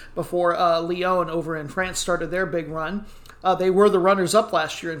 2013-14, before Lyon over in France started their big run. They were the runners-up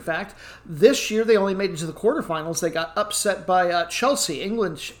last year, in fact. This year, they only made it to the quarterfinals. They got upset by Chelsea.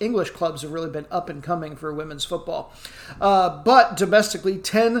 English clubs have really been up and coming for women's football. But domestically,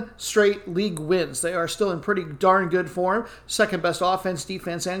 10 straight league wins. They are still in pretty darn good form. Second best offense,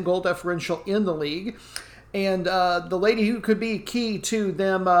 defense, and goal differential in the league. And the lady who could be key to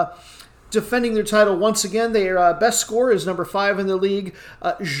them defending their title once again, their best scorer is number 5 in the league,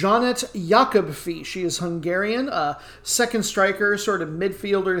 Janet Jakobfi. She is Hungarian, second striker, sort of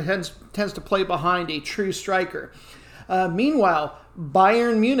midfielder, tends to play behind a true striker. Meanwhile,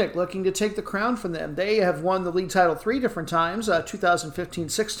 Bayern Munich looking to take the crown from them. They have won the league title 3 different times,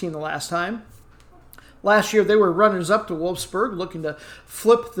 2015-16 the last time. Last year, they were runners-up to Wolfsburg, looking to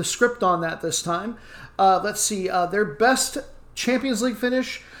flip the script on that this time. Let's see, their best Champions League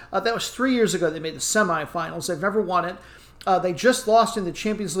finish, that was 3 years ago. They made the semifinals. They've never won it. They just lost in the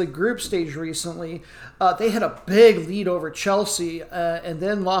Champions League group stage recently. They had a big lead over Chelsea and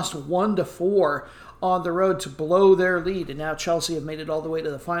then lost 1-4 on the road to blow their lead. And now Chelsea have made it all the way to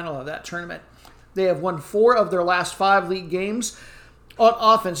the final of that tournament. They have won 4 of their last 5 league games. On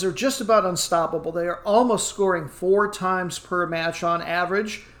offense, they're just about unstoppable. They are almost scoring 4 times per match on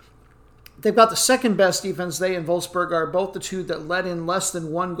average. They've got the second best defense. They and Wolfsburg are both the 2 that let in less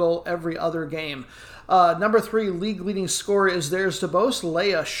than 1 goal every other game. Number 3 league leading scorer is theirs to boast,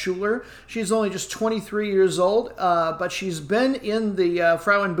 Leah Schuler. She's only just 23 years old, but she's been in the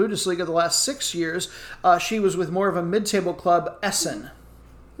Frauen-Bundesliga the last 6 years. She was with more of a mid-table club, Essen.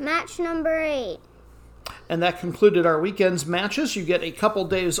 Match number 8. And that concluded our weekend's matches. You get a couple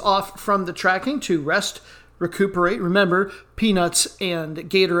days off from the tracking to rest, recuperate. Remember, peanuts and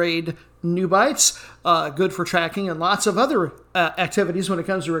Gatorade New Bites, good for tracking, and lots of other activities when it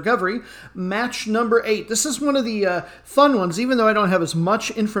comes to recovery. Match number 8. This is one of the fun ones, even though I don't have as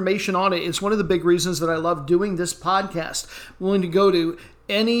much information on it. It's one of the big reasons that I love doing this podcast. I'm willing to go to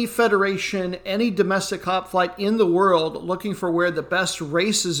any federation, any domestic hop flight in the world looking for where the best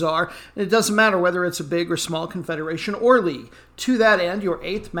races are. And it doesn't matter whether it's a big or small confederation or league. To that end, your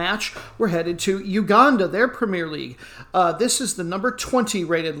 8th match, we're headed to Uganda, their Premier League. This is the number 20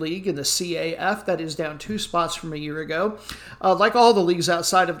 rated league in the CAF. That is down 2 spots from a year ago. Like all the leagues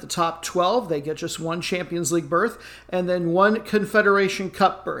outside of the top 12, they get just 1 Champions League berth and then 1 Confederation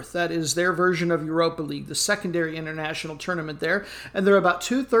Cup berth. That is their version of Europa League, the secondary international tournament there. And there are about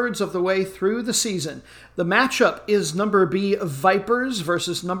about 2/3 of the way through the season. The matchup is number B, Vipers,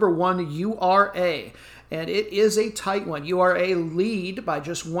 versus number 1, URA. And it is a tight one. URA lead by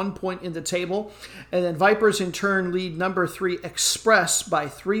just 1 point in the table. And then Vipers, in turn, lead number 3, Express, by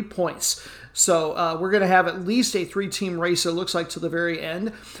 3 points. So we're going to have at least a 3-team race, it looks like, to the very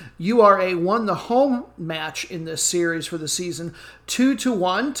end. URA won the home match in this series for the season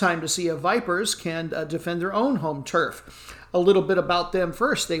 2-1. Time to see if Vipers can defend their own home turf. A little bit about them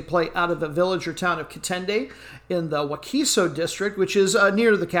first. They play out of the village or town of Kitende in the Wakiso district, which is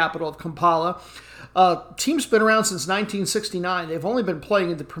near the capital of Kampala. Team's been around since 1969. They've only been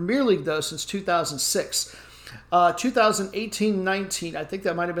playing in the Premier League, though, since 2006. 2018-19, I think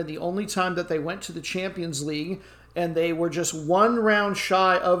that might have been the only time that they went to the Champions League, and they were just one round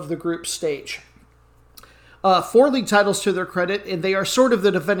shy of the group stage. 4 league titles to their credit, and they are sort of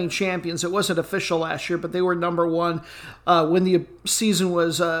the defending champions. It wasn't official last year, but they were number 1 when the season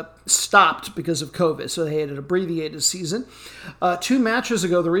was stopped because of COVID, so they had an abbreviated season. 2 matches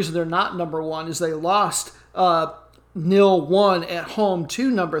ago, the reason they're not number 1 is they lost 0-1 at home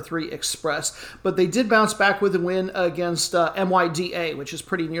to number 3 Express, but they did bounce back with a win against MYDA, which is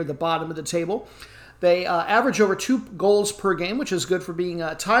pretty near the bottom of the table. They average over 2 goals per game, which is good for being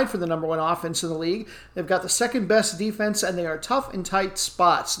tied for the number 1 offense in the league. They've got the second best defense, and they are tough in tight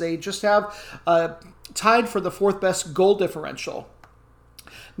spots. They just have tied for the 4th best goal differential.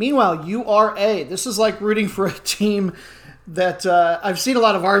 Meanwhile, URA, this is like rooting for a team that I've seen a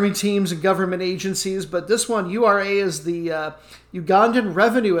lot of army teams and government agencies, but this one, URA, is the Ugandan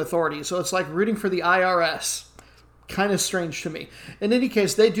Revenue Authority, so it's like rooting for the IRS. Kind of strange to me. In any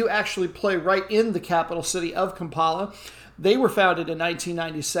case, they do actually play right in the capital city of Kampala. They were founded in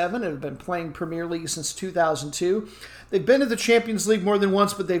 1997 and have been playing Premier League since 2002. They've been to the Champions League more than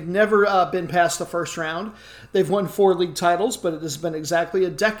once, but they've never been past the first round. They've won 4 league titles, but it has been exactly a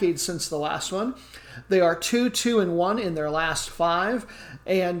decade since the last one. They are 2-1 in their last 5,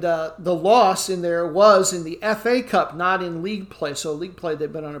 and the loss in there was in the FA Cup, not in league play. So league play,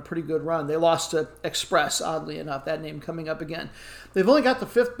 they've been on a pretty good run. They lost to Express, oddly enough, that name coming up again. They've only got the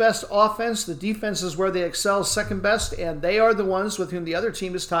 5th best offense. The defense is where they excel, 2nd best, and they are the ones with whom the other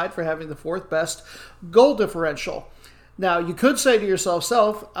team is tied for having the 4th best goal differential. Now, you could say to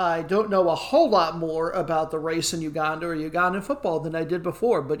yourself, I don't know a whole lot more about the race in Uganda or Ugandan football than I did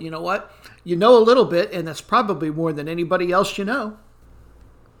before. But you know what? You know a little bit, and that's probably more than anybody else you know.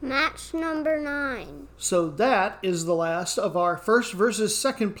 Match number 9. So that is the last of our first versus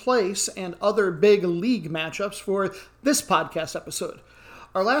second place and other big league matchups for this podcast episode.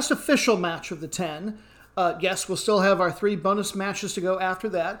 Our last official match of the 10, yes, we'll still have our 3 bonus matches to go after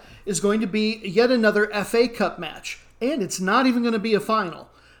that, is going to be yet another FA Cup match. And it's not even going to be a final.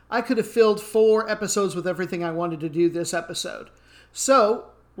 I could have filled 4 episodes with everything I wanted to do this episode.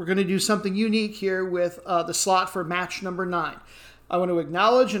 So, we're going to do something unique here with the slot for match number 9. I want to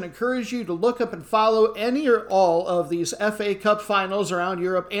acknowledge and encourage you to look up and follow any or all of these FA Cup finals around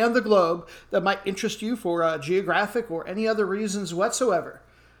Europe and the globe that might interest you for geographic or any other reasons whatsoever.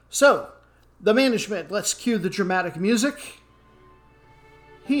 So, the management, let's cue the dramatic music.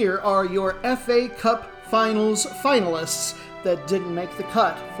 Here are your FA Cup Finals finalists that didn't make the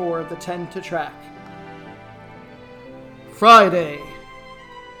cut for the 10 to track. Friday,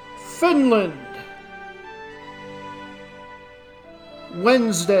 Finland.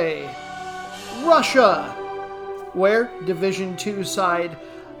 Wednesday, Russia, where Division 2 side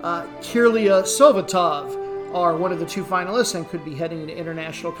Kirlia Sovetov are one of the 2 finalists and could be heading into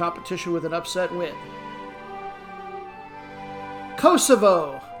international competition with an upset win.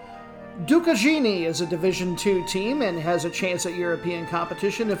 Kosovo. Dukajini is a Division 2 team and has a chance at European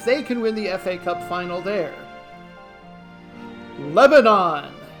competition if they can win the FA Cup final there.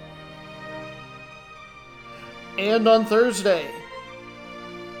 Lebanon. And on Thursday,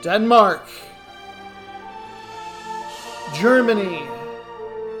 Denmark, Germany,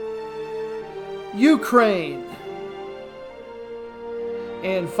 Ukraine,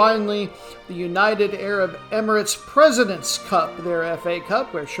 and finally, the United Arab Emirates President's Cup, their FA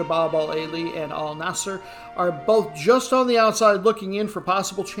Cup, where Shabab Al-Ahli and Al Nassr are both just on the outside looking in for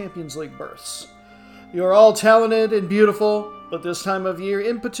possible Champions League berths. You're all talented and beautiful, but this time of year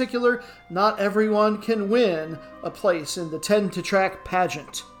in particular, not everyone can win a place in the 10 to track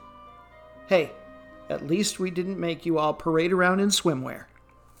pageant. Hey, at least we didn't make you all parade around in swimwear.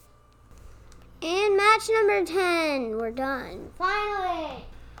 And match number 10. We're done. Finally.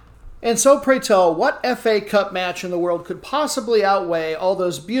 And so, pray tell, what FA Cup match in the world could possibly outweigh all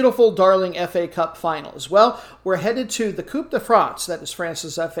those beautiful, darling FA Cup finals? Well, we're headed to the Coupe de France, that is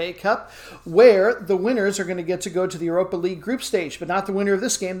France's FA Cup, where the winners are going to get to go to the Europa League group stage, but not the winner of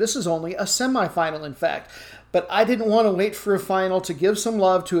this game. This is only a semifinal, in fact. But I didn't want to wait for a final to give some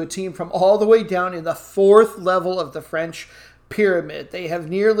love to a team from all the way down in the 4th level of the French pyramid. They have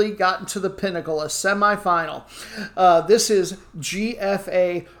nearly gotten to the pinnacle, a semifinal. This is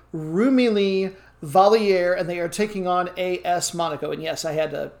GFA Rumilly Valliere, and they are taking on AS Monaco. And yes, I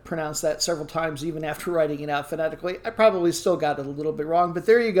had to pronounce that several times even after writing it out phonetically. I probably still got it a little bit wrong, but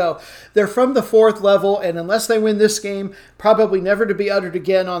there you go. They're from the 4th level, and unless they win this game, probably never to be uttered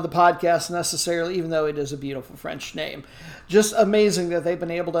again on the podcast necessarily, even though it is a beautiful French name. Just amazing that they've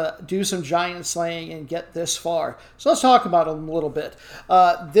been able to do some giant slaying and get this far. So let's talk about them a little bit.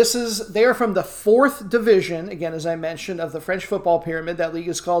 They are from the 4th division, again, as I mentioned, of the French football pyramid. That league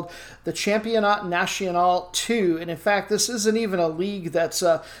is called the Championnat National 2. And in fact, this isn't even a league that's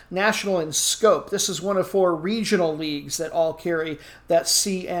national in scope. This is one of 4 regional leagues that all carry that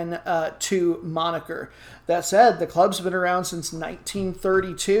CN2 moniker. That said, the club's been around since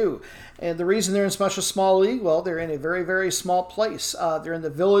 1932. And the reason they're in such a small league, well, they're in a very, very small place. They're in the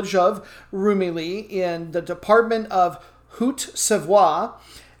village of Rumilly in the department of Haute-Savoie.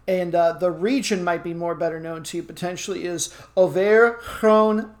 And the region might be more better known to you potentially is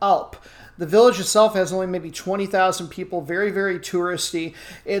Auvergne-Rhône-Alpes. The village itself has only maybe 20,000 people, very, very touristy.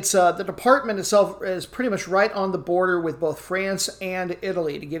 It's the department itself is pretty much right on the border with both France and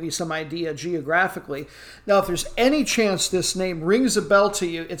Italy, to give you some idea geographically. Now, if there's any chance this name rings a bell to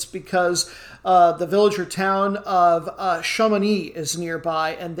you, it's because the village or town of Chamonix is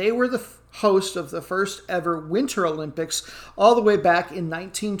nearby, and they were the host of the first ever Winter Olympics all the way back in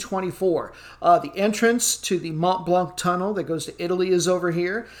 1924. The entrance to the Mont Blanc tunnel that goes to Italy is over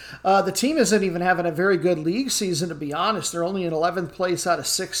here. The team isn't even having a very good league season, to be honest. They're only in 11th place out of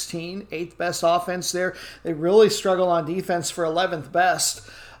 16, 8th best offense there. They really struggle on defense for 11th best.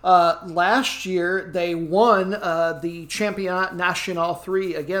 Last year, they won the Championnat National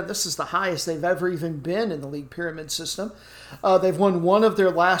 3. Again, this is the highest they've ever even been in the league pyramid system. They've won one of their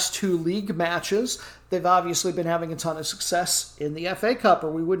last 2 league matches. They've obviously been having a ton of success in the FA Cup,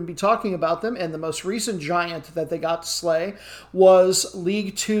 or we wouldn't be talking about them. And the most recent giant that they got to slay was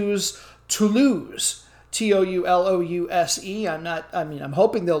League Two's Toulouse. Toulouse. I'm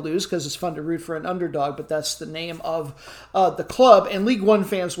hoping they'll lose because it's fun to root for an underdog, but that's the name of the club, and League One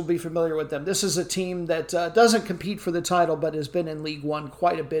fans will be familiar with them. This is a team that doesn't compete for the title, but has been in League One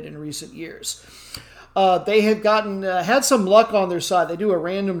quite a bit in recent years. They have had some luck on their side. They do a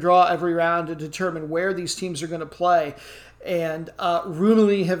random draw every round to determine where these teams are going to play. And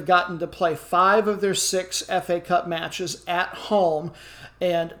Rumilly have gotten to play 5 of their 6 FA Cup matches at home.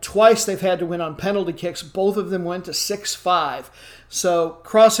 And twice they've had to win on penalty kicks. Both of them went to 6-5. So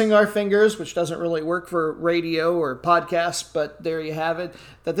crossing our fingers, which doesn't really work for radio or podcasts, but there you have it,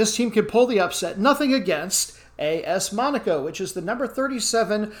 that this team can pull the upset. Nothing against AS Monaco, which is the number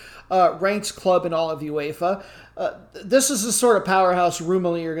 37 ranked club in all of UEFA. This is the sort of powerhouse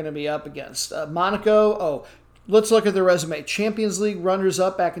Rumilly are going to be up against. Monaco, let's look at their resume. Champions League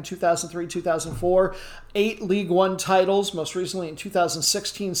runners-up back in 2003-2004. 8 League One titles, most recently in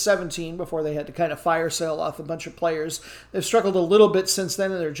 2016-17, before they had to kind of fire sale off a bunch of players. They've struggled a little bit since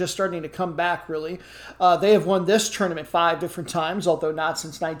then, and they're just starting to come back, really. They have won this tournament 5 different times, although not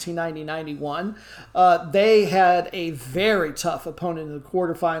since 1990-91. They had a very tough opponent in the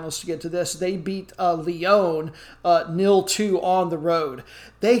quarterfinals to get to this. They beat Lyon 0-2 on the road.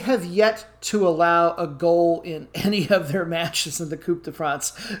 They have yet to allow a goal in any of their matches in the Coupe de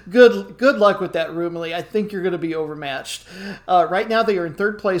France. Good luck with that, Rumilly. I think you're going to be overmatched. Right now, they are in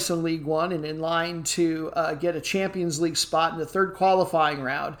 3rd place in League One and in line to get a Champions League spot in the 3rd qualifying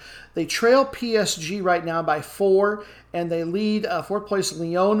round. They trail PSG right now by 4, and they lead 4th place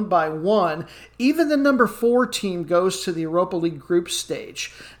Lyon by 1. Even the number 4 team goes to the Europa League group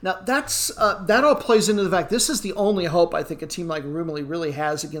stage. Now, that all plays into the fact this is the only hope I think a team like Rumilly really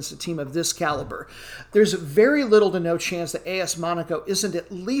has against a team of this caliber. There's very little to no chance that AS Monaco isn't at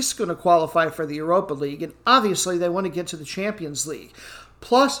least going to qualify for the Europa League, and obviously they want to get to the Champions League.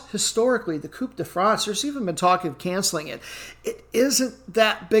 Plus, historically, the Coupe de France, there's even been talk of canceling it. It isn't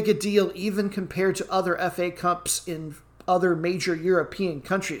that big a deal even compared to other FA Cups in other major European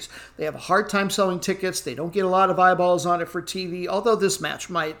countries. They have a hard time selling tickets. They don't get a lot of eyeballs on it for TV, although this match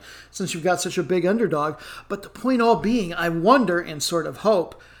might, since you've got such a big underdog. But the point all being, I wonder and sort of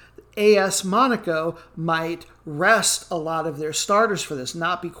hope AS Monaco might rest a lot of their starters for this,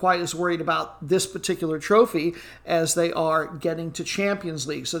 not be quite as worried about this particular trophy as they are getting to Champions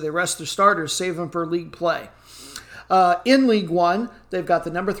League. So they rest their starters, save them for league play. In League One, they've got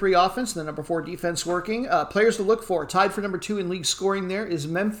the number 3 offense and the number 4 defense working. Players to look for, tied for number 2 in league scoring there is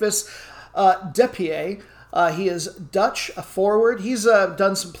Memphis Depay. He is Dutch, a forward. He's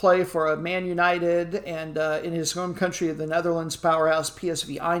done some play for Man United and in his home country of the Netherlands powerhouse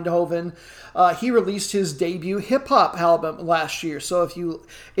PSV Eindhoven. He released his debut hip-hop album last year. So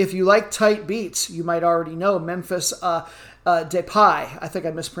if you like tight beats, you might already know Memphis Depay. I think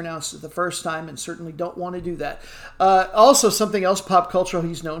I mispronounced it the first time and certainly don't want to do that. Also, something else pop cultural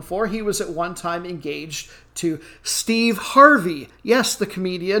he's known for. He was at one time engaged to Steve Harvey. Yes, the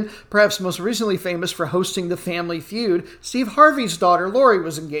comedian, perhaps most recently famous for hosting The Family Feud. Steve Harvey's daughter, Lori,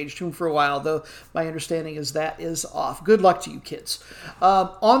 was engaged to him for a while, though my understanding is that is off. Good luck to you kids.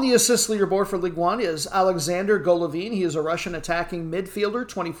 On the assist leaderboard for League One is Alexander Golovin. He is a Russian attacking midfielder,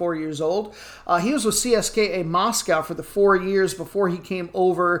 24 years old. He was with CSKA Moscow for the 4 years before he came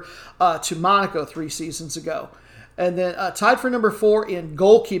over to Monaco 3 seasons ago. And then tied for number 4 in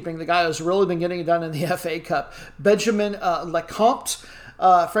goalkeeping, the guy who's really been getting it done in the FA Cup, Benjamin Lecomte,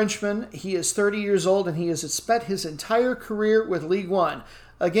 Frenchman. He is 30 years old, and he has spent his entire career with League One.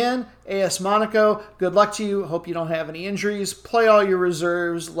 Again, AS Monaco, good luck to you. Hope you don't have any injuries. Play all your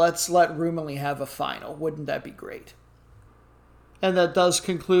reserves. Let's let Rumilly have a final. Wouldn't that be great? And that does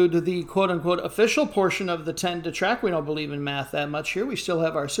conclude the quote-unquote official portion of the 10 to track. We don't believe in math that much here. We still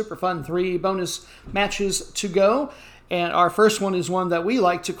have our super fun 3 bonus matches to go. And our first one is one that we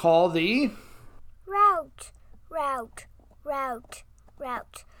like to call the... Route of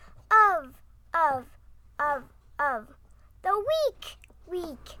the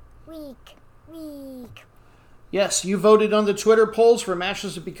week. Yes, you voted on the Twitter polls for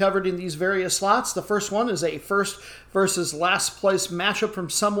matches to be covered in these various slots. The first one is a first versus last place matchup from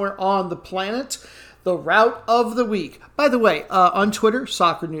somewhere on the planet. The route of the week. By the way, on Twitter,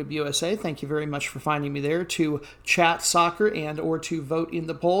 Soccer Noob USA, thank you very much for finding me there to chat soccer and or to vote in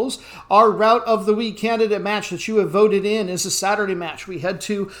the polls. Our route of the week candidate match that you have voted in is a Saturday match. We head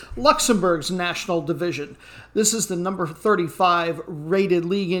to Luxembourg's national division. This is the number 35 rated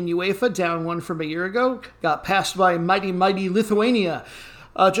league in UEFA, down 1 from a year ago. Got passed by mighty Lithuania.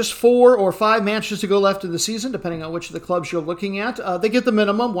 Just 4 or 5 matches to go left in the season, depending on which of the clubs you're looking at. They get the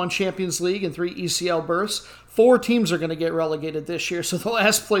minimum, 1 Champions League and 3 ECL berths. 4 teams are going to get relegated this year, so the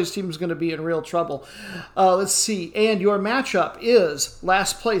last place team is going to be in real trouble. Let's see. And your matchup is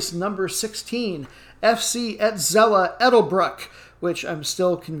last place, number 16, FC Etzella Edelbruck, which I'm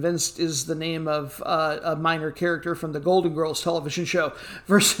still convinced is the name of a minor character from the Golden Girls television show,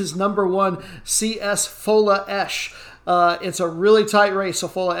 versus number 1, CS Fola Esch. It's a really tight race, so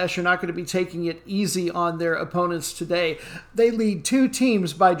Fola Esch are not going to be taking it easy on their opponents today. They lead 2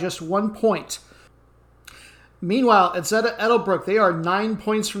 teams by just 1 point. Meanwhile, at Zeta Edelbrook, they are 9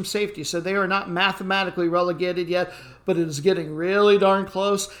 points from safety, so they are not mathematically relegated yet, but it is getting really darn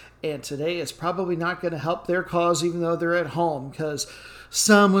close, and today is probably not going to help their cause, even though they're at home, because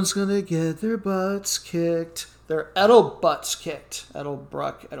someone's going to get their butts kicked. Their Edelbutts kicked.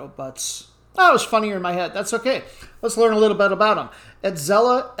 Edelbruck, Edelbutts. Oh, it was funnier in my head. That's okay. Let's learn a little bit about them.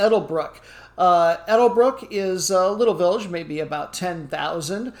 Etzella Edelbruck. Edelbruck is a little village, maybe about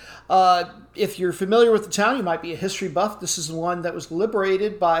 10,000. If you're familiar with the town, you might be a history buff. This is one that was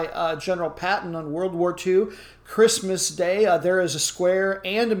liberated by General Patton on World War II, Christmas Day. There is a square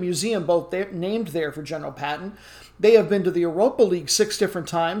and a museum, both named there for General Patton. They have been to the Europa League 6 different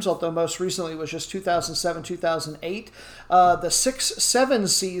times, although most recently it was just 2007-2008. The 6-7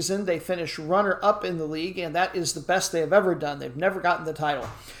 season, they finished runner-up in the league, and that is the best they have ever done. They've never gotten the title.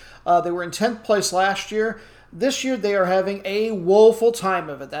 They were in 10th place last year. This year, they are having a woeful time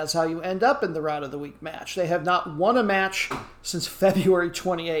of it. That's how you end up in the Route of the Week match. They have not won a match since February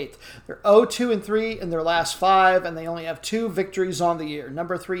 28th. They're 0-2-3 in their last 5, and they only have 2 victories on the year.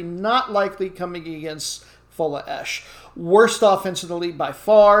 Number 3, not likely coming against Fola Esch. Worst offense in the league by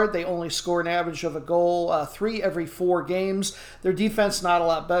far. They only score an average of a goal 3 every 4 games. Their defense not a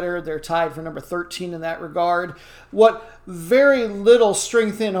lot better. They're tied for number 13 in that regard. What very little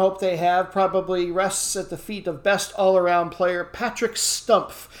strength and hope they have probably rests at the feet of best all-around player Patrick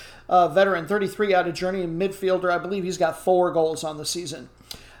Stumpf, veteran, 33 out of journey and midfielder. I believe he's got 4 goals on the season.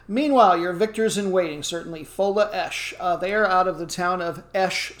 Meanwhile, your victors in waiting, certainly Fola Esch. They are out of the town of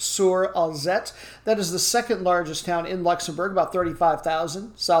Esch-sur-Alzette. That is the second largest town in Luxembourg, about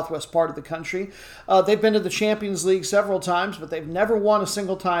 35,000, southwest part of the country. They've been to the Champions League several times, but they've never won a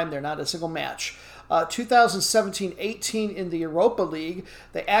single time. They're not a single match. 2017-18 in the Europa League,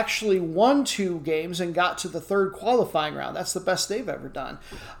 they actually won 2 games and got to the third qualifying round. That's the best they've ever done.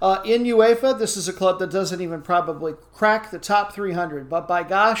 In UEFA, this is a club that doesn't even probably crack the top 300. But by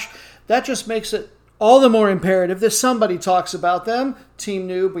gosh, that just makes it all the more imperative that somebody talks about them. Team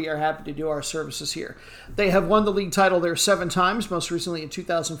Noob, we are happy to do our services here. They have won the league title there 7 times, most recently in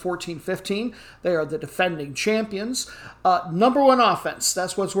 2014-15. They are the defending champions. Number 1 offense,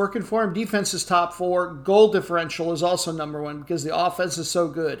 that's what's working for them. Defense is top 4. Goal differential is also number 1 because the offense is so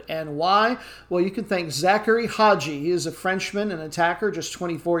good. And why? Well, you can thank Zachary Hadji. He is a Frenchman, an attacker, just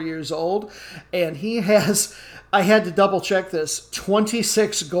 24 years old. And he has, I had to double check this,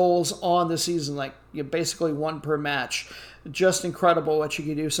 26 goals on the season, like basically 1 per match. Just incredible what you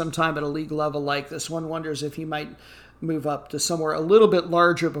can do sometime at a league level like this. One wonders if he might move up to somewhere a little bit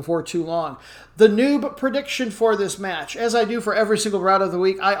larger before too long. The Noob prediction for this match, as I do for every single round of the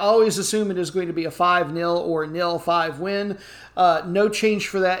week, I always assume it is going to be a 5-0 or 0-5 win. No change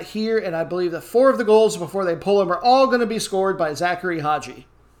for that here, and I believe that 4 of the goals before they pull them are all going to be scored by Zachary Hadji.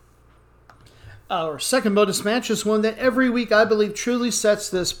 Our second bonus match is one that every week I believe truly sets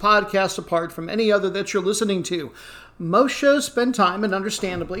this podcast apart from any other that you're listening to. Most shows spend time, and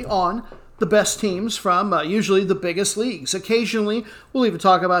understandably, on the best teams from usually the biggest leagues. Occasionally, we'll even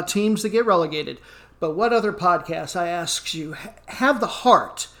talk about teams that get relegated. But what other podcast, I ask you, have the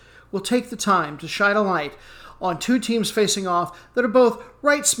heart, will take the time to shine a light on 2 teams facing off that are both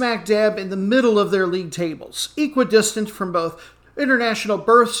right smack dab in the middle of their league tables, equidistant from both international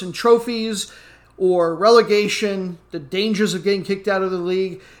berths and trophies, or relegation, the dangers of getting kicked out of the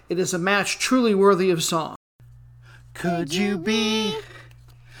league. It is a match truly worthy of song. Could you be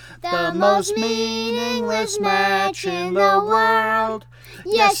the most meaningless match in the world?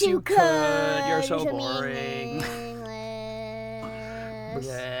 Yes, you could. You're so boring.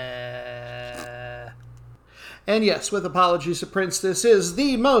 And yes, with apologies to Prince, this is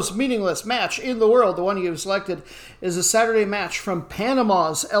the most meaningless match in the world. The one you've selected is a Saturday match from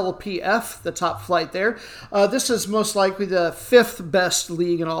Panama's LPF, the top flight there. This is most likely the 5th best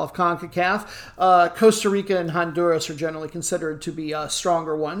league in all of CONCACAF. Costa Rica and Honduras are generally considered to be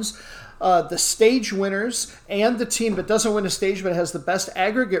stronger ones. The stage winners and the team that doesn't win a stage but has the best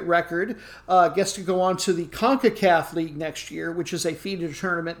aggregate record gets to go on to the CONCACAF League next year, which is a feeder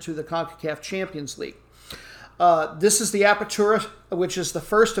tournament to the CONCACAF Champions League. This is the Apertura, which is the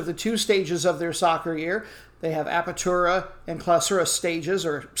first of the 2 stages of their soccer year. They have Apertura and Clausura stages,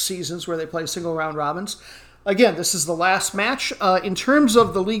 or seasons, where they play single round robins. Again, this is the last match. In terms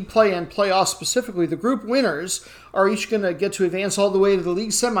of the league play and playoffs specifically, the group winners are each going to get to advance all the way to the league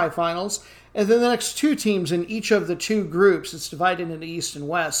semifinals. And then the next 2 teams in each of the 2 groups, it's divided into East and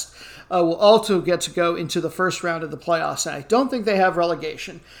West, will also get to go into the first round of the playoffs. And I don't think they have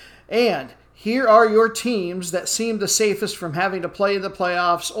relegation. And here are your teams that seem the safest from having to play in the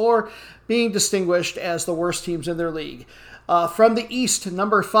playoffs or being distinguished as the worst teams in their league. From the East,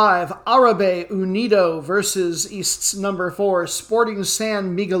 number 5, Árabe Unido versus East's number 4, Sporting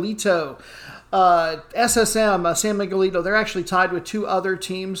San Miguelito. SSM, San Miguelito, they're actually tied with 2 other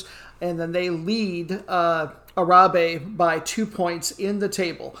teams, and then they lead Árabe by 2 points in the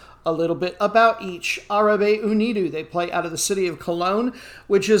table. A little bit about each. Árabe Unido, they play out of the city of Cologne,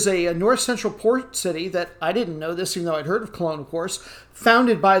 which is a north-central port city that I didn't know this, even though I'd heard of Cologne, of course,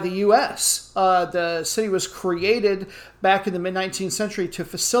 founded by the U.S. The city was created back in the mid-19th century to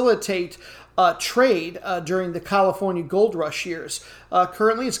facilitate trade during the California gold rush years.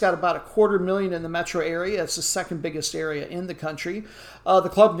 Currently, it's got about 250,000 in the metro area. It's the second biggest area in the country. The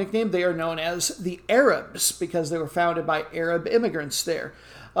club nickname, they are known as the Arabs because they were founded by Arab immigrants there.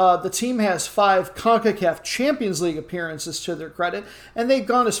 The team has 5 CONCACAF Champions League appearances to their credit, and they've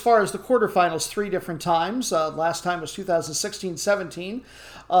gone as far as the quarterfinals 3 different times. Last time was 2016-17.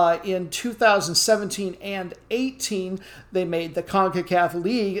 In 2017 and 18, they made the CONCACAF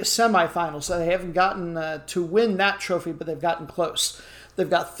League semifinals. So they haven't gotten to win that trophy, but they've gotten close. They've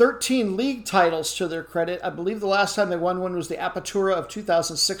got 13 league titles to their credit. I believe the last time they won one was the Apertura of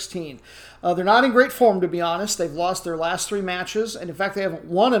 2016. They're not in great form, to be honest. They've lost their last 3 matches, and in fact, they haven't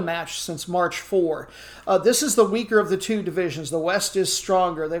won a match since March 4. This is the weaker of the 2 divisions. The West is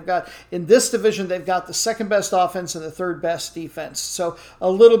stronger. In this division, they've got the second best offense and the third best defense. So a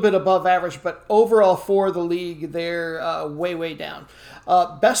little bit above average, but overall for the league, they're way, way down.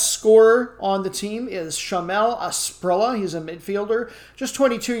 Best scorer on the team is Shamel Asprilla. He's a midfielder, just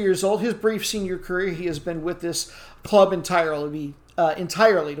 22 years old. His brief senior career, he has been with this club entirely.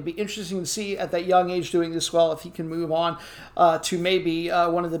 It'll be interesting to see at that young age doing this well if he can move on to maybe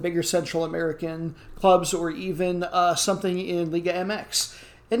one of the bigger Central American clubs or even something in Liga MX.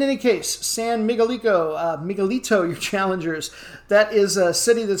 In any case, San Miguelito, your challengers. That is a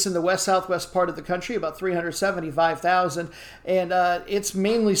city that's in the west-southwest part of the country, about 375,000. And it's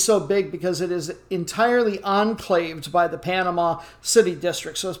mainly so big because it is entirely enclaved by the Panama City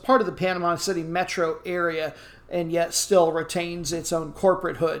District. So it's part of the Panama City metro area, and yet still retains its own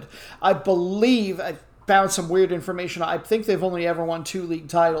corporate hood. I believe, I found some weird information. I think they've only ever won 2 league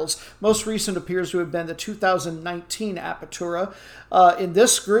titles. Most recent appears to have been the 2019 Apertura. In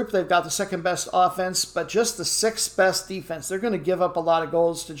this group, they've got the second best offense, but just the 6th best defense. They're going to give up a lot of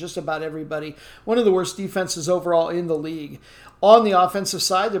goals to just about everybody. One of the worst defenses overall in the league. On the offensive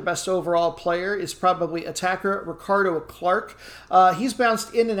side, their best overall player is probably attacker Ricardo Clark. He's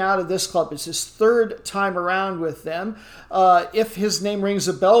bounced in and out of this club. It's his 3rd time around with them. If his name rings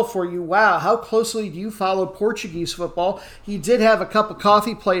a bell for you, wow, how closely do you follow Portuguese football? He did have a cup of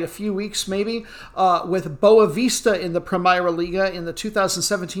coffee, played a few weeks maybe, with Boa Vista in the Primeira Liga in the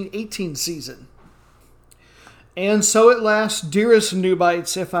 2017-18 season. And so at last, dearest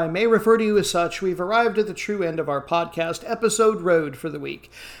Nubites, if I may refer to you as such, we've arrived at the true end of our podcast episode road for the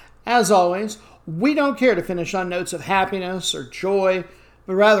week. As always, we don't care to finish on notes of happiness or joy,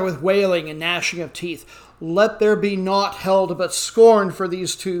 but rather with wailing and gnashing of teeth. Let there be naught held but scorn for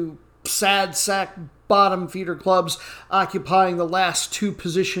these 2 sad sack bottom feeder clubs occupying the last 2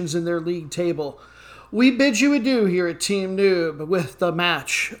 positions in their league table. We bid you adieu here at Team Noob with the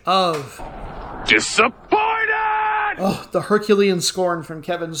match of Disappointed! Oh, the Herculean scorn from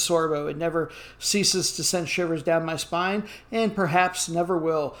Kevin Sorbo. It never ceases to send shivers down my spine, and perhaps never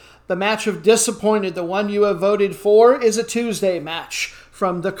will. The match of disappointed, the one you have voted for, is a Tuesday match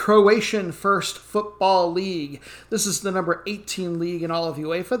from the Croatian First Football League. This is the number 18 league in all of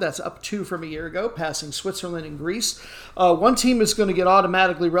UEFA. That's up 2 from a year ago, passing Switzerland and Greece. One team is going to get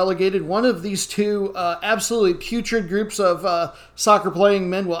automatically relegated. One of these 2 absolutely putrid groups of soccer-playing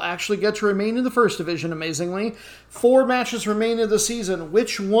men will actually get to remain in the first division, amazingly. 4 matches remain in the season.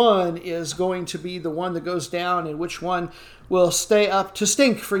 Which one is going to be the one that goes down, and which one will stay up to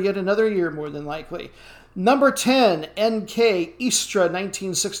stink for yet another year, more than likely? Number 10, NK Istra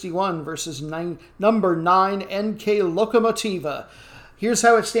 1961 versus number 9, NK Lokomotiva. Here's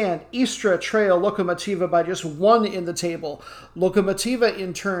how it stands. Istra trail Lokomotiva by just 1 in the table. Lokomotiva,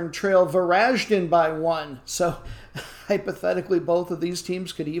 in turn, trail Varaždin by 1. So, hypothetically, both of these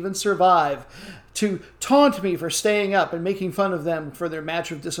teams could even survive. To taunt me for staying up and making fun of them for their match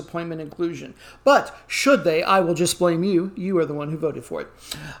of disappointment inclusion. But should they, I will just blame you. You are the one who voted for it.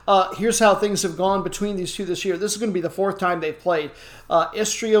 Here's how things have gone between these 2 this year. This is going to be the 4th time they've played.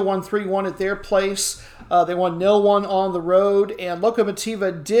 Istria won 3-1 at their place. They won 0-1 on the road. And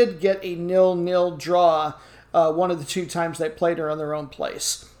Lokomotiva did get a 0-0 draw one of the 2 times they played her on their own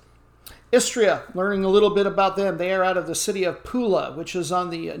place. Istria, learning a little bit about them. They are out of the city of Pula, which is on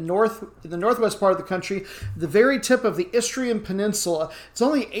the northwest part of the country, the very tip of the Istrian Peninsula. It's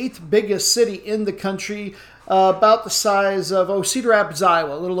only 8th biggest city in the country, about the size of Sidrap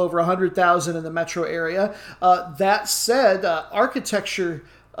Zaiwa, a little over 100,000 in the metro area. That said, architecture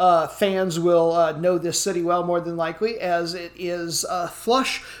fans will know this city well, more than likely, as it is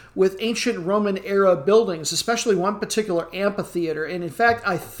flush with ancient Roman-era buildings, especially one particular amphitheater. And in fact,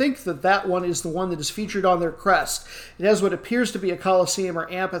 I think that one is the one that is featured on their crest. It has what appears to be a coliseum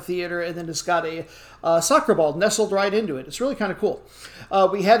or amphitheater, and then it's got a soccer ball nestled right into it. It's really kind of cool.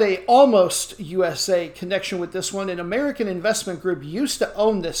 We had a almost USA connection with this one. An American investment group used to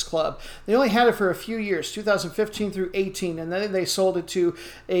own this club. They only had it for a few years, 2015 through 18, and then they sold it to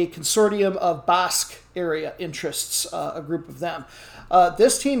a consortium of Basque area interests, a group of them.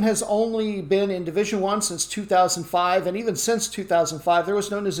 This team has only been in Division 1 since 2005, and even since 2005, there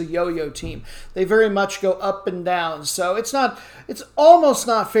was known as a yo-yo team. They very much go up and down, so it's almost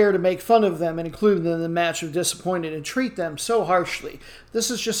not fair to make fun of them and include them in the match of disappointed and treat them so harshly.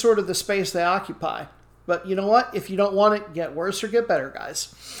 This is just sort of the space they occupy. But you know what? If you don't want it, get worse or get better,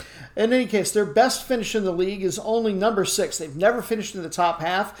 guys. In any case, their best finish in the league is only number 6. They've never finished in the top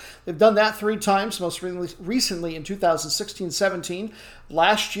half. They've done that 3 times, most recently in 2016-17.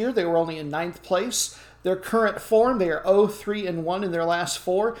 Last year, they were only in 9th place. Their current form, they are 0-3-1 in their last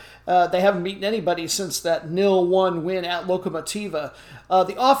 4. They haven't beaten anybody since that 0-1 win at Lokomotiva.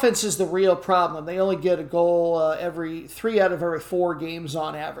 The offense is the real problem. They only get a goal every 3 out of every 4 games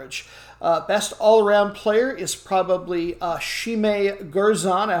on average. Best all-around player is probably Shime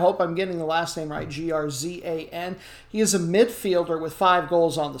Gurzan. I hope I'm getting the last name right, Grzan. He is a midfielder with 5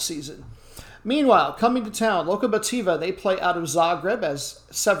 goals on the season. Meanwhile, coming to town, Lokomotiva, they play out of Zagreb, as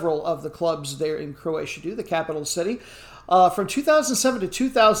several of the clubs there in Croatia do, the capital city. From 2007 to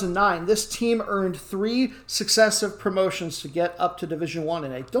 2009, this team earned 3 successive promotions to get up to Division 1,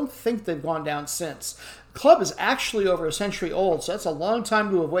 and I don't think they've gone down since. The club is actually over a century old, so that's a long time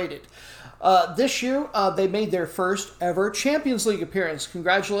to have waited. This year, they made their first ever Champions League appearance.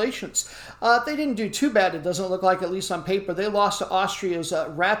 Congratulations. They didn't do too bad, it doesn't look like, at least on paper. They lost to Austria's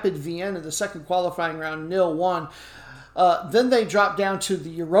Rapid Vienna in the second qualifying round, 0-1. Then they dropped down to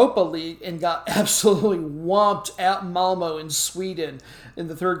the Europa League and got absolutely whomped at Malmo in Sweden in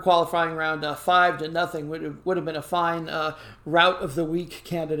the third qualifying round, 5-0. Would have been a fine rout of the week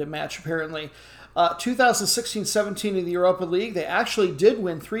candidate match, apparently. 2016-17 in the Europa League, they actually did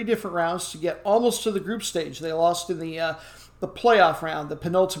win 3 different rounds to get almost to the group stage. They lost in the playoff round, the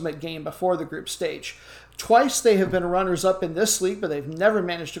penultimate game before the group stage. Twice they have been runners-up in this league, but they've never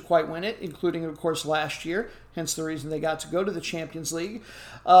managed to quite win it, including, of course, last year, hence the reason they got to go to the Champions League.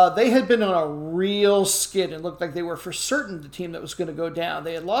 They had been on a real skid and looked like they were for certain the team that was going to go down.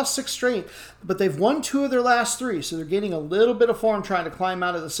 They had lost 6 straight, but they've won 2 of their last 3, so they're gaining a little bit of form trying to climb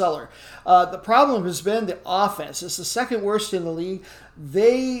out of the cellar. The problem has been the offense. It's the second worst in the league.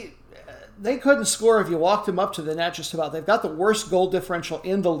 They couldn't score if you walked them up to the net just about. They've got the worst goal differential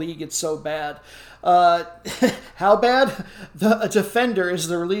in the league. It's so bad. How bad? A defender is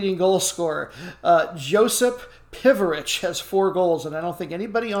their leading goal scorer. Josip Pivaric has 4 goals, and I don't think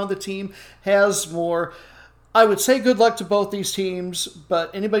anybody on the team has more. I would say good luck to both these teams, but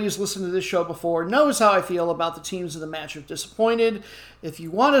anybody who's listened to this show before knows how I feel about the teams in the match. If disappointed, if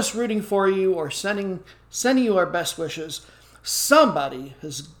you want us rooting for you or sending you our best wishes, somebody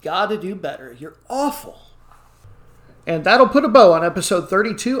has got to do better. You're awful. And that'll put a bow on episode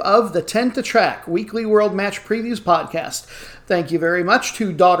 32 of the 10 to Track Weekly World Match Previews podcast. Thank you very much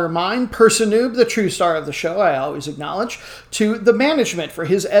to Daughter Mine, Person Noob, the true star of the show, I always acknowledge, to the management for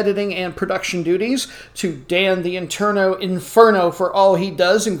his editing and production duties, to Dan the Inferno for all he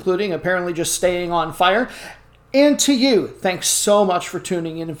does, including apparently just staying on fire, and to you, thanks so much for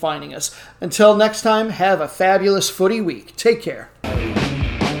tuning in and finding us. Until next time, have a fabulous footy week. Take care.